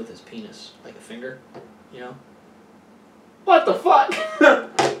nose with his penis, like a finger, you know? What the fuck? I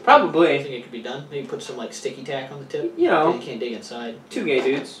Probably. think it could be done. Maybe put some like sticky tack on the tip. You know. You can't dig inside. 2 gay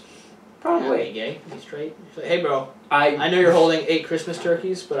dudes. Yeah, Probably. be gay. Be straight. Say, hey, bro. I I know you're holding 8 Christmas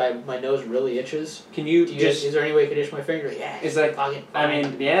turkeys, but my nose really itches. Can you just... Is there any way you could itch my finger? Yeah. Is that... Fucking I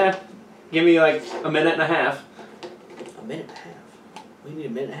fine. mean, yeah. Give me like a minute and a half. A minute and a half. What do you need a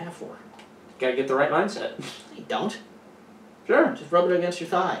minute and a half for? Gotta get the right mindset. You don't. Sure. Just rub it against your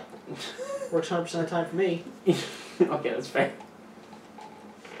thigh. Works 100% of the time for me. Okay, that's fair.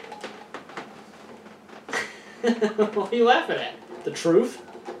 What are you laughing at? The truth?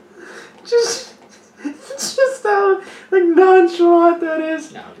 It's just how like nonchalant that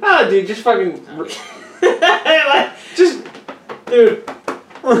is. No. Ah, dude, just fucking... Like, Just... dude.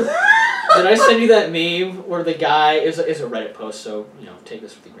 Did I send you that meme where the guy is a Reddit post, so take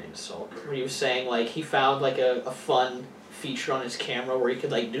this with a grain of salt. Where he was saying like he found like a fun feature on his camera where he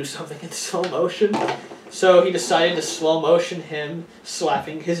could like do something in slow motion. So he decided to slow motion him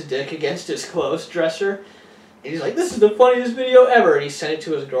slapping his dick against his clothes dresser. And he's like, "This is the funniest video ever," and he sent it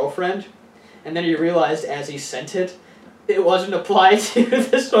to his girlfriend. And then he realized as he sent it, it wasn't applied to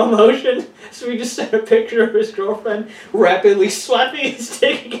the slow motion, so he just sent a picture of his girlfriend rapidly slapping his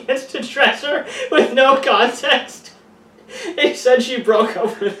dick against a dresser with no context. And he said she broke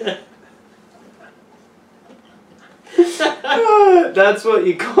up with him. That's what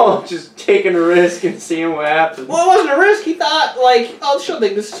you call just taking a risk and seeing what happens. Well, it wasn't a risk. He thought, like, oh, she'll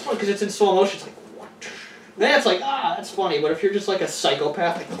think this is fun because it's in slow motion. It's like, what? Then it's like, that's funny. But if you're just like a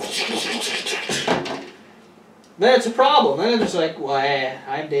psychopath, like, then it's a problem. Then it's like, well,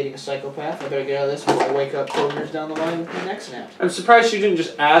 I'm dating a psychopath. I better get out of this before I wake up 12 years down the line with my neck snapped. I'm surprised she didn't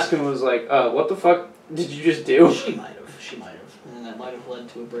just ask and was like, what the fuck did you just do? She might have. And then that might have led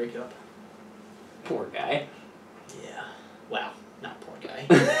to a breakup. Poor guy. Yeah. Wow. Not poor guy.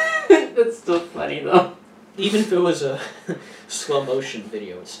 That's still funny though. Even if it was a slow motion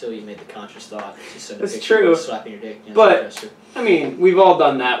video, it's still you made the conscious thought to send a That's picture true. of slapping your dick against But- the dresser. I mean, we've all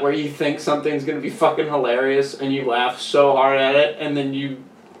done that where you think something's gonna be fucking hilarious and you laugh so hard at it and then you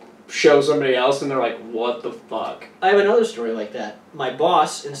show somebody else and they're like, what the fuck? I have another story like that. My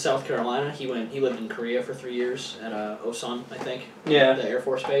boss in South Carolina, he lived in Korea for 3 years at Osan, I think, Yeah. the Air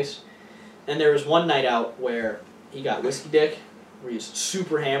Force Base. And there was one night out where he got whiskey dick, where he was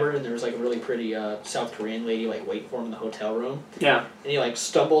super hammered, and there was like a really pretty South Korean lady like waiting for him in the hotel room. Yeah. And he like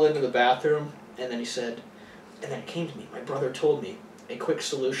stumbled into the bathroom, and then he said, and then it came to me. My brother told me a quick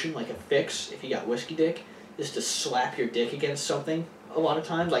solution, like a fix, if you got whiskey dick, is to slap your dick against something. A lot of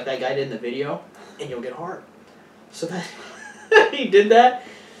times, like that guy did in the video, and you'll get hard. So then he did that,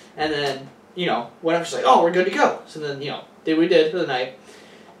 and then went up. She's like, "Oh, we're good to go." So then did we did for the night,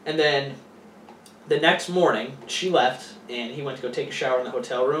 and then the next morning she left, and he went to go take a shower in the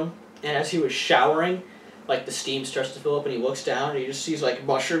hotel room. And as he was showering, like the steam starts to fill up, and he looks down, and he just sees like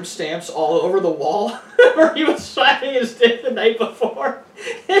mushroom stamps all over the wall where he was slapping his dick the night before.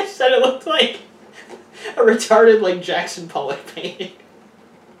 He said it looked like a retarded like Jackson Pollock painting.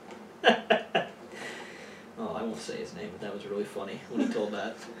 Oh, I won't say his name, but that was really funny when he told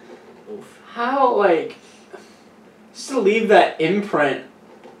that. Oof. How, like, just to leave that imprint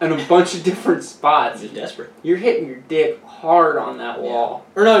in a bunch of different spots. He was desperate. You're hitting your dick hard on that wall.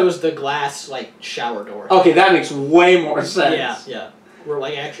 Or no, it was the glass like shower door. Okay, that makes way more sense. Yeah. Where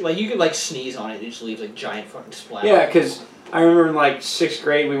like actually, like you could like sneeze on it, and it just leaves like giant fucking splash. Yeah, because I remember in like 6th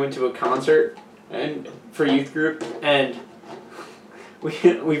grade we went to a concert and for youth group, and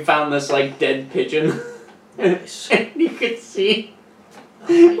we found this like dead pigeon, Nice. and you could see Oh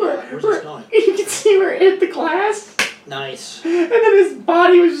my God, where's this going? you could see where it hit the glass, Nice. and then his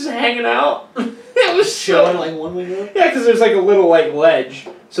body was just hanging out. It was Showing so like one wing up. yeah, because there's like a little like ledge,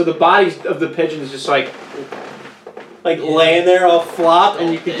 so the body of the pigeon is just like laying there all flop,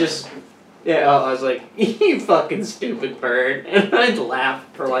 and you could just. Yeah, I was like, you fucking stupid bird. And I'd laugh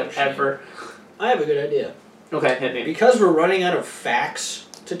for like ever. I have a good idea. Okay, hit me. Because we're running out of facts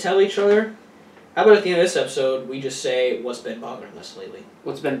to tell each other, how about at the end of this episode, we just say what's been bothering us lately?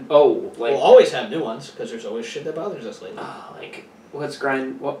 What's been, like, We'll always have new ones, because there's always shit that bothers us lately. like,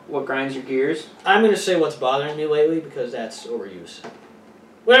 what grinds your gears? I'm going to say what's bothering me lately, because that's overused.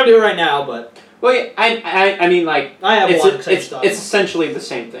 We're going to do it right now, but Well, yeah, I mean, like, I have it's, one, because I it's, just thought it's essentially the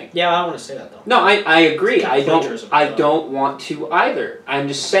same thing. Yeah, I don't want to say that, though. No, I agree. It's kind of I plagiarism, don't want to either. I'm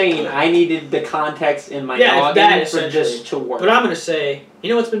just saying I needed the context in my Yeah, noggin that for this essentially. to work. But I'm going to say, you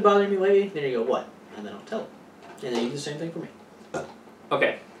know what's been bothering me lately? Then you go, what? And then I'll tell it. And then you do the same thing for me.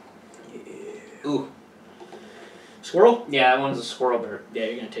 Okay. Ooh. Squirrel? Yeah, that one's a squirrel bird. Yeah,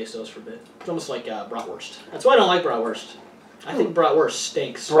 you're going to taste those for a bit. It's almost like bratwurst. That's why I don't like bratwurst. I think bratwurst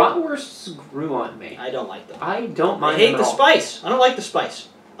stinks. Bratwursts grew on me. I don't like them. I don't I mind hate them the at all. spice. I don't like the spice.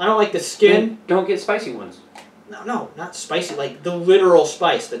 I don't like the skin. Don't get spicy ones. No, not spicy. Like the literal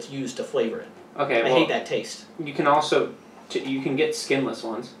spice that's used to flavor it. Okay, I well, hate that taste. you can also you can get skinless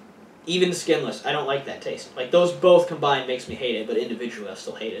ones. Even skinless, I don't like that taste. Like those both combined makes me hate it, but individually I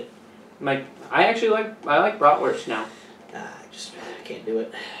still hate it. Like I like bratwurst now. I can't do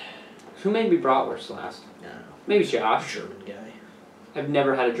it. Who made me bratwurst last? I don't know. Maybe Josh. German guy. I've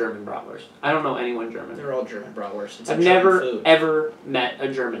never had a German bratwurst. I don't know anyone German. They're all German bratwurst. It's I've a German never food. ever met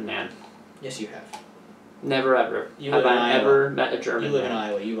a German man. Yes, you have. Never ever. You have live in I Iowa. ever met a German You live in man.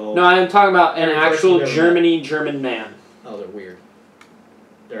 Iowa. You go. No, I'm talking about an Every person actual you've ever met. German man. Oh, they're weird.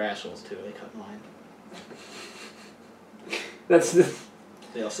 They're assholes too. They cut in line. That's the.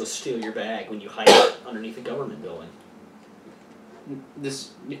 They also steal your bag when you hide it underneath a government building.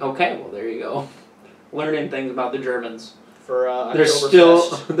 This okay? Well, there you go. Learning things about the Germans. For They're Oktoberfest, still-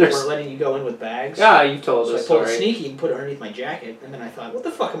 they're we're letting you go in with bags. Yeah, you told So I us. pulled a Sorry. sneaky and put it underneath my jacket, and then I thought, what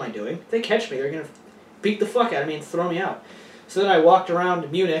the fuck am I doing? If they catch me, they're gonna beat the fuck out of me and throw me out. So then I walked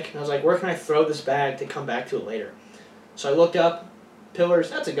around Munich, and I was like, where can I throw this bag to come back to it later? So I looked up,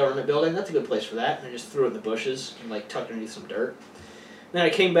 pillars, that's a government building, that's a good place for that, and I just threw it in the bushes and like tucked underneath some dirt. Then I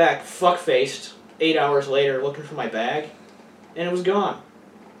came back, fuck-faced, 8 hours later, looking for my bag, and it was gone.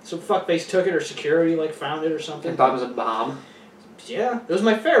 So fuck-face took it, or security like found it or I something. thought it was a bomb. Yeah, it was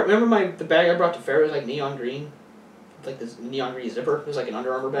my fair. Remember the bag I brought to fair was like neon green, it's like this neon green zipper. It was like an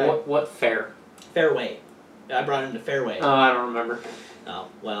Under Armour bag. What fair? Fairway. Yeah, I brought it into Fairway. Oh, I don't remember. Oh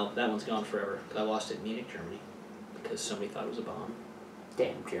well, that one's gone forever. 'Cause I lost it in Munich, Germany, because somebody thought it was a bomb.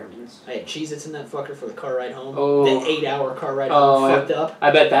 Damn Germans. I had Cheez-Its in that fucker for the car ride home. Oh. The 8-hour car ride Oh, home fucked up.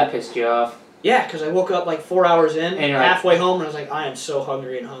 I bet that pissed you off. Yeah, because I woke up like 4 hours in, And you're halfway home, and I was like, I am so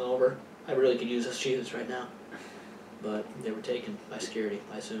hungry and hungover. I really could use those Cheez-Its right now. But they were taken by security,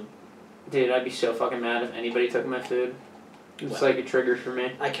 I assume. Dude, I'd be so fucking mad if anybody took my food. It's Well, like a trigger for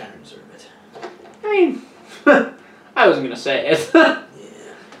me. I kind of deserve it. I mean, I wasn't gonna say it. Yeah.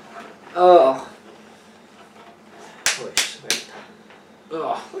 Oh. Oh.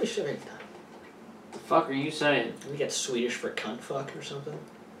 Oh. The fuck are you saying? We get Swedish for cunt fuck or something?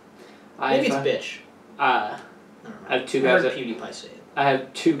 I Maybe it's bitch. I Never mind. have two I guys. heard PewDiePie say it. I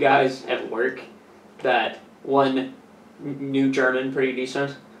have two guys at work that one knew German pretty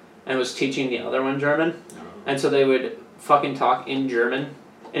decent and was teaching the other one German, and so they would fucking talk in German,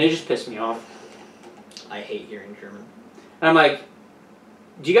 and it just pissed me off. I hate hearing German. And I'm like,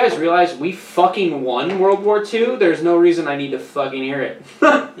 do you guys realize we fucking won World War II? There's no reason I need to fucking hear it.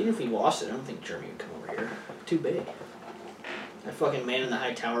 Even if we lost it, I don't think Germany would come over here. Too big. That fucking Man in the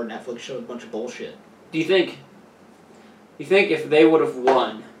High Tower Netflix show is a bunch of bullshit. Do you think if they would have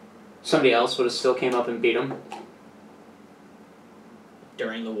won, somebody else would have still came up and beat them?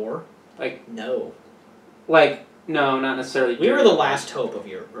 During the war? Like, no. Like, no, not necessarily. We were the last hope of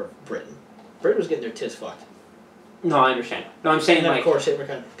Britain. Britain was getting their tits fucked. No, I understand. No, I'm saying, and then, like, of course, Hitler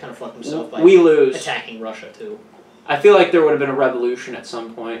kind of fucked himself by we lose. attacking Russia, too. I feel like there would have been a revolution at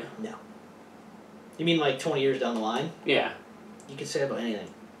some point. No. You mean like 20 years down the line? Yeah. You could say about anything.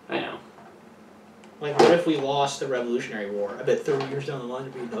 I know. Like, what if we lost the Revolutionary War? I bet 30 years down the line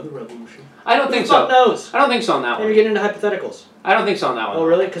there'd be another revolution. I don't Who think the fuck so. knows? I don't think so on that Maybe one. get into hypotheticals. I don't think so on that one. Oh,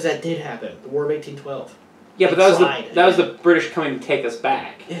 really? Because that did happen. The War of 1812. Yeah, but They that was the British coming to take us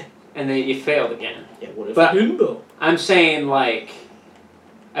back. Yeah. And then you failed again. Yeah, what if But it didn't, though? I'm saying, like,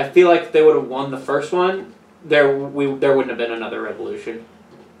 I feel like if they would have won the first one, there wouldn't have been another revolution.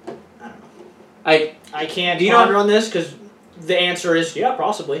 I don't know. I can't ponder on this because the answer is yeah,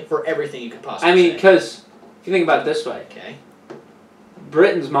 possibly for everything you could possibly. I mean, say. because if you think about it this way, Okay.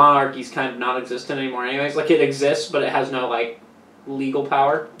 Britain's monarchy is kind of non-existent anymore. Anyways, like it exists, but it has no like legal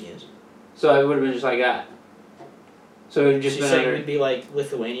power. Yes. So it would have been just like that. So it would just She's been saying under, we'd be like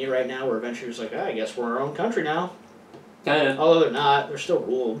Lithuania right now, where eventually it's like, I guess we're our own country now. kind of. Although they're not, they're still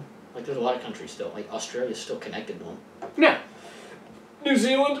ruled. Like there's a lot of countries still. Like Australia's still connected to them. Yeah. New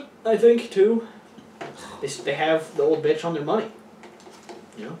Zealand, I think too. They have the old bitch on their money.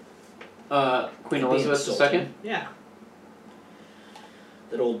 You know. Queen Being Elizabeth insulting. II. Yeah.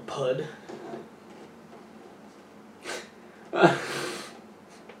 That old pud.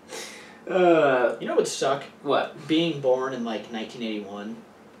 You know what would suck? What? Being born in like 1981,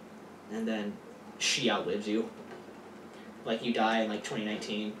 and then she outlives you. Like you die in like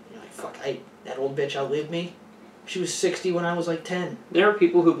 2019. You're like, fuck, that old bitch outlived me. She was 60 when I was like 10. There are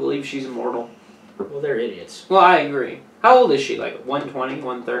people who believe she's immortal. Well, they're idiots. Well, I agree. How old is she? Like 120,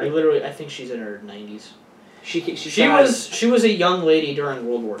 130? I think she's in her 90s. She was a young lady during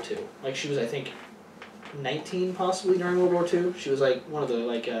World War II. Like she was, I think, 19 possibly during World War II. She was like one of the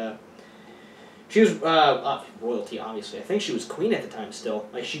like. She was royalty, obviously. I think she was queen at the time still.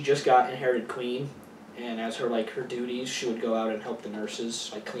 Like she just got inherited queen, and as her like her duties, she would go out and help the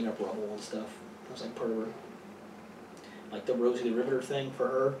nurses like clean up rubble and stuff. That was like part of her. Like the Rosie the Riveter thing for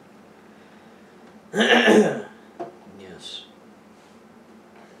her. Yes.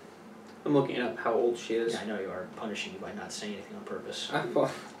 I'm looking up how old she is. Yeah, I know you are punishing you by not saying anything on purpose. I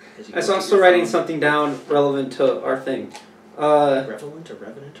As you was go also to your writing phone. something down relevant to our thing. Relevant or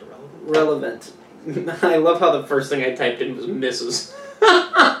revenant or relevant? Relevant. I love how the first thing I typed in was Mrs.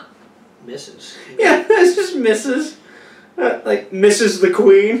 Mrs. Yeah, it's just Mrs. Like Mrs. the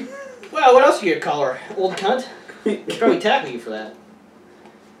Queen. Well, what else are you gonna call her? Old cunt? She's probably tackling you for that.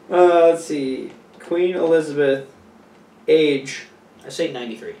 Let's see. Queen Elizabeth. Age. I say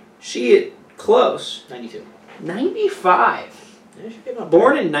 93. She close. 92. 95. Yeah, she's getting up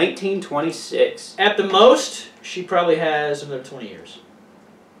Born there. in 1926. At the most, she probably has another 20 years.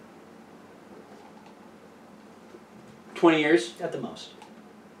 20 years? At the most.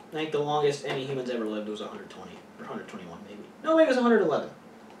 I think the longest any humans ever lived was 120. Or 121, maybe. No, maybe it was 111.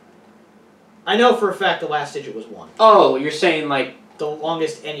 I know for a fact the last digit was 1. Oh, you're saying like... The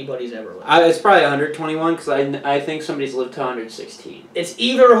longest anybody's ever lived. it's probably 121 because I think somebody's lived to 116. It's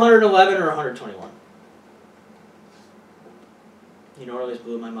either 111 or 121. You know what always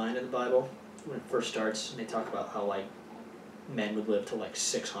blew my mind in the Bible? When it first starts, and they talk about how, like, men would live to, like,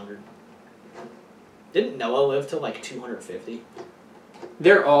 600. Didn't Noah live to, like, 250?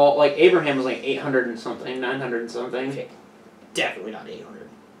 They're all... Like, Abraham was like 800 and something, 900 and something. Okay. Definitely not 800.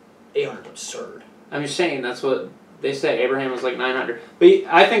 800's absurd. I'm just saying, that's what they say. Abraham was like 900. But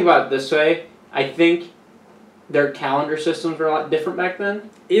I think about it this way. I think their calendar systems were a lot different back then.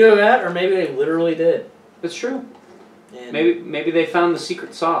 Either that, or maybe they literally did. That's true. And Maybe they found the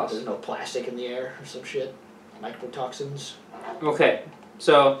secret sauce. there's no plastic in the air or some shit. Microtoxins. Okay,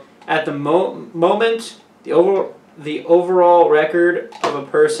 so at the moment, the overall record of a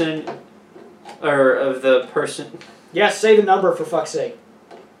person, or of the person. Yes, say the number for fuck's sake.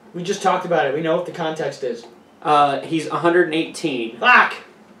 We just talked about it. We know what the context is. He's 118. Fuck!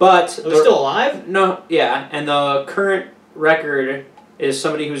 But Are we still alive? No, yeah, and the current record is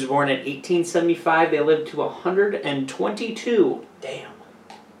somebody who was born in 1875. They lived to 122. Damn.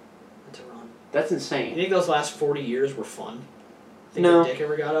 That's a run. That's You insane. think those last 40 years were fun? Think No. your dick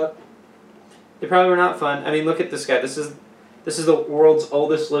ever got up? They probably were not fun. I mean, look at this guy. This is the world's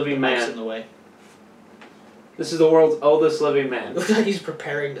oldest living Mike's in man. the way. This is the world's oldest living man. Looks like he's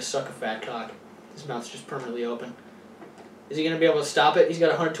preparing to suck a fat cock. His mouth's just permanently open. Is he going to be able to stop it? He's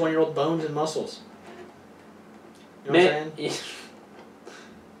got 120-year-old bones and muscles. You know what I'm saying?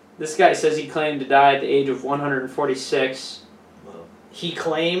 This guy says he claimed to die at the age of 146. Well, he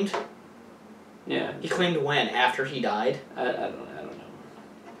claimed? Yeah. He claimed when? After he died? I don't know.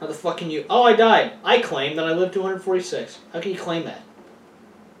 How the fuck can you... Oh, I died. I claim that I lived to 146. How can you claim that?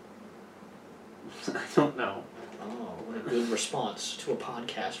 I don't know. Oh, what a good response to a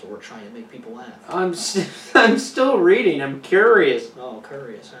podcast where we're trying to make people laugh. I'm still reading. I'm curious. Oh,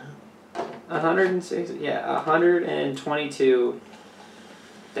 curious, huh? 106. Yeah, 122.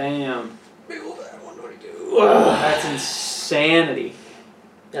 Damn. Big old fat 122. That's insanity.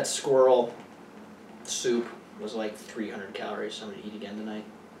 That squirrel soup was like 300 calories. So I'm going to eat again tonight.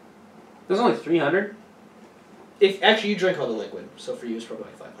 There's only 300? Actually, you drink all the liquid, so for you it's probably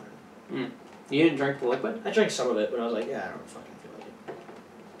like 500. You didn't drink the liquid? I drank some of it, but I was like, yeah, I don't fucking feel like it.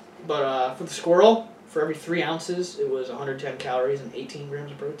 But for the squirrel, for every 3 ounces, it was 110 calories and 18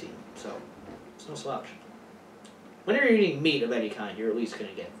 grams of protein. So, it's no slouch. Whenever you're eating meat of any kind, you're at least going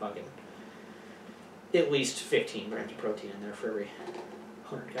to get fucking at least 15 grams of protein in there for every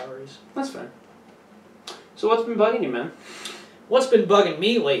 100 calories. That's fair. So what's been bugging you, man? What's been bugging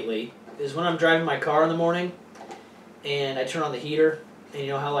me lately is when I'm driving my car in the morning and I turn on the heater, and you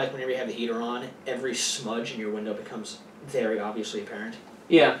know how like whenever you have the heater on, every smudge in your window becomes very obviously apparent?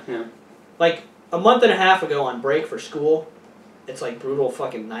 Yeah. Like a month and a half ago on break for school, it's like brutal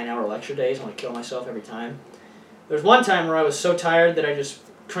fucking 9-hour lecture days. I want to kill myself every time. There's one time where I was so tired that I just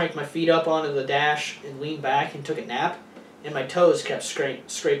cranked my feet up onto the dash and leaned back and took a nap, and my toes kept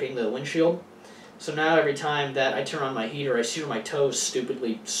scraping the windshield. So now every time that I turn on my heater, I see where my toes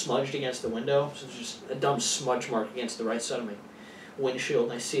stupidly smudged against the window. So there's just a dumb smudge mark against the right side of my windshield,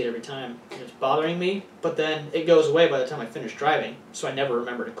 and I see it every time. And it's bothering me, but then it goes away by the time I finish driving, so I never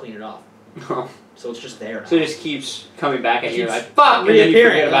remember to clean it off. So it's just there now. So it just keeps coming back at you, like, fuck, fuck, and then you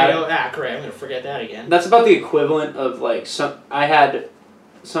reappearing. forget And I about go, it. great, I'm going to forget that again. That's about the equivalent of, like, I had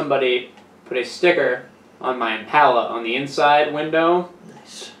somebody put a sticker on my Impala on the inside window.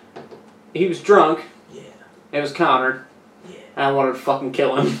 Nice. He was drunk. Yeah. It was Connor. Yeah. And I wanted to fucking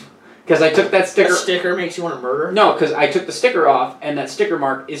kill him. Because I took that sticker... That sticker makes you want to murder? No, because I took the sticker off, and that sticker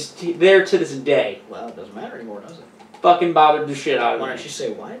mark is there to this day. Well, it doesn't matter anymore, does it? Fucking bothered the shit out of Why me. don't you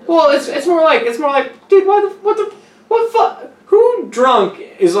say why? Well, it's more like, dude, what fuck? Who drunk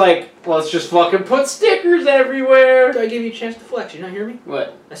is like, let's just fucking put stickers everywhere? I gave you a chance to flex. You not hear me?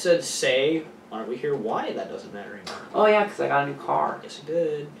 What? I said say, why don't we hear why that doesn't matter anymore? Oh yeah, because I got a new car. Yes, he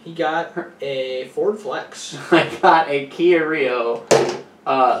did. He got a Ford Flex. I got a Kia Rio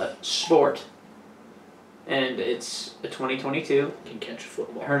Sport. And it's a 2022. Can catch a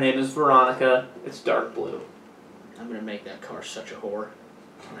football. Her name is Veronica. It's dark blue. I'm gonna make that car such a whore.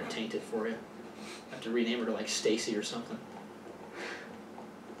 I'm gonna taint it for you. I have to rename her to like Stacy or something.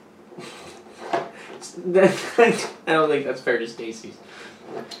 I don't think that's fair to Stacy's.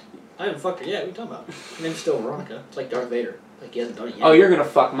 I haven't fucked her yet. What are you talking about? Her name's still Veronica. It's like Darth Vader. Like he hasn't done it yet. Oh, you're gonna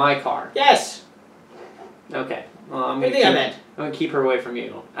fuck my car. Yes. Okay. Well, I'm What do you think I meant? I'm gonna keep her away from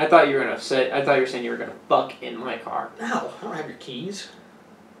you. I thought you were saying you were gonna fuck in my car. No, I don't have your keys.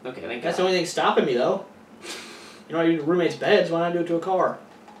 Okay, thank That's God. the only thing stopping me though. You know, I do the roommates' beds. Why not do it to a car?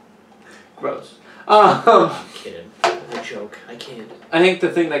 Gross. I'm kidding. It's a joke. I kid. I think the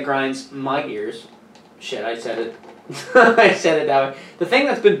thing that grinds my gears. Shit, I said it. I said it that way. The thing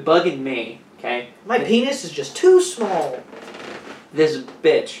that's been bugging me. Okay. My penis is just too small. This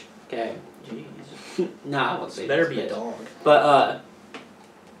bitch. Okay. Jeez. Nah, I won't say. Better this be a bitch. dog. But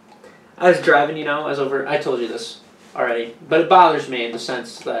I was driving. You know, I told you this already, but it bothers me in the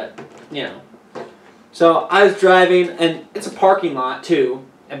sense that So I was driving, and it's a parking lot too,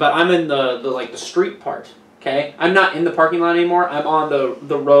 but I'm in the street part. Okay, I'm not in the parking lot anymore. I'm on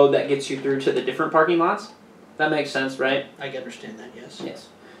the road that gets you through to the different parking lots. That makes sense, right? I can understand that, yes. Yes.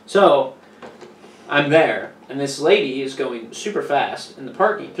 So, I'm there, and this lady is going super fast through the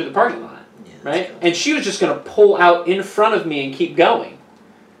parking lot, Yeah, right? good. And she was just gonna pull out in front of me and keep going.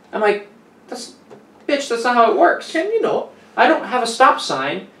 I'm like, bitch, that's not how it works. Ken, you know. I don't have a stop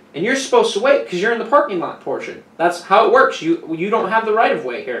sign, and you're supposed to wait because you're in the parking lot portion. That's how it works. You don't have the right of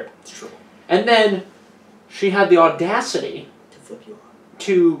way here. It's true. And then she had the audacity To flip you off.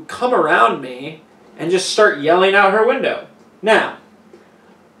 to come around me and just start yelling out her window. Now,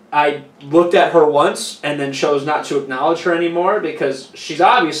 I looked at her once and then chose not to acknowledge her anymore because she's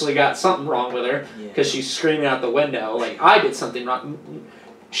obviously got something wrong with her because she's screaming out the window like I did something wrong.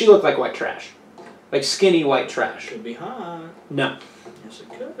 She looked like white trash. Like skinny white trash. Could be hot. No. Yes, it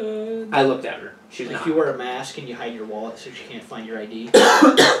could. I looked at her. She's Like not. if you wear a mask and you hide your wallet so she can't find your ID.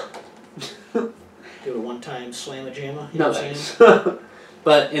 Do a one-time slam-a-jamma. You know No what I'm thanks. saying?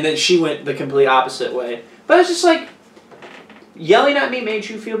 And then she went the complete opposite way. But it's just like, yelling at me made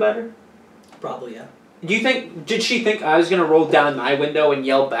you feel better? Probably, yeah. Did she think I was going to roll down my window and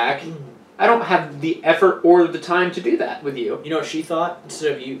yell back? I don't have the effort or the time to do that with you. You know what she thought?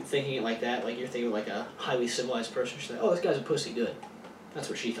 Instead of you thinking it like that, like you're thinking like a highly civilized person, she's like, oh, this guy's a pussy, good. That's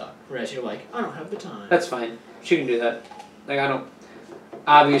what she thought. Whereas you're like, I don't have the time. That's fine. She can do that. Like, I don't...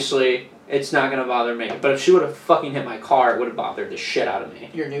 Obviously, it's not going to bother me. But if she would have fucking hit my car, it would have bothered the shit out of me.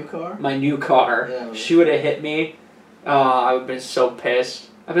 Your new car? My new car. Yeah. She would have hit me. Oh, I would have been so pissed.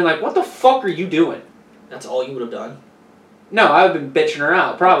 I've been like, what the fuck are you doing? That's all you would have done? No, I would have been bitching her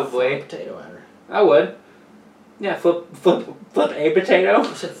out, probably. Throw a potato at her. I would. Yeah, flip a potato.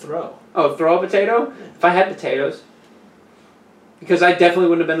 I said throw. Oh, throw a potato? Yeah. If I had potatoes. Because I definitely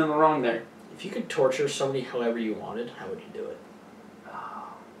wouldn't have been in the wrong there. If you could torture somebody however you wanted, how would you do it?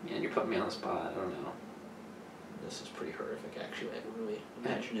 Oh, man, you're putting me on the spot. I don't know. This is pretty horrific, actually. I have a really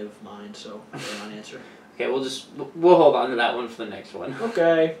imaginative mind, so I don't want to answer. Okay, we'll hold on to that one for the next one.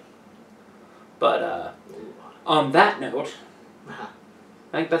 Okay. But, on that note, Uh-huh.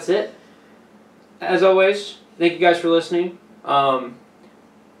 I think that's it. As always, thank you guys for listening.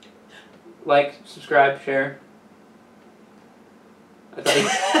 Like, subscribe, share.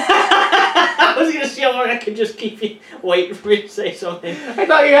 I was going to see how long I could just keep you waiting for me to say something. I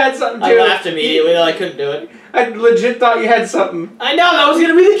thought you had something I too. laughed immediately, though I couldn't do it. I legit thought you had something. I know, that was going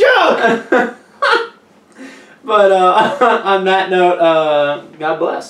to be the joke! But on that note, God bless.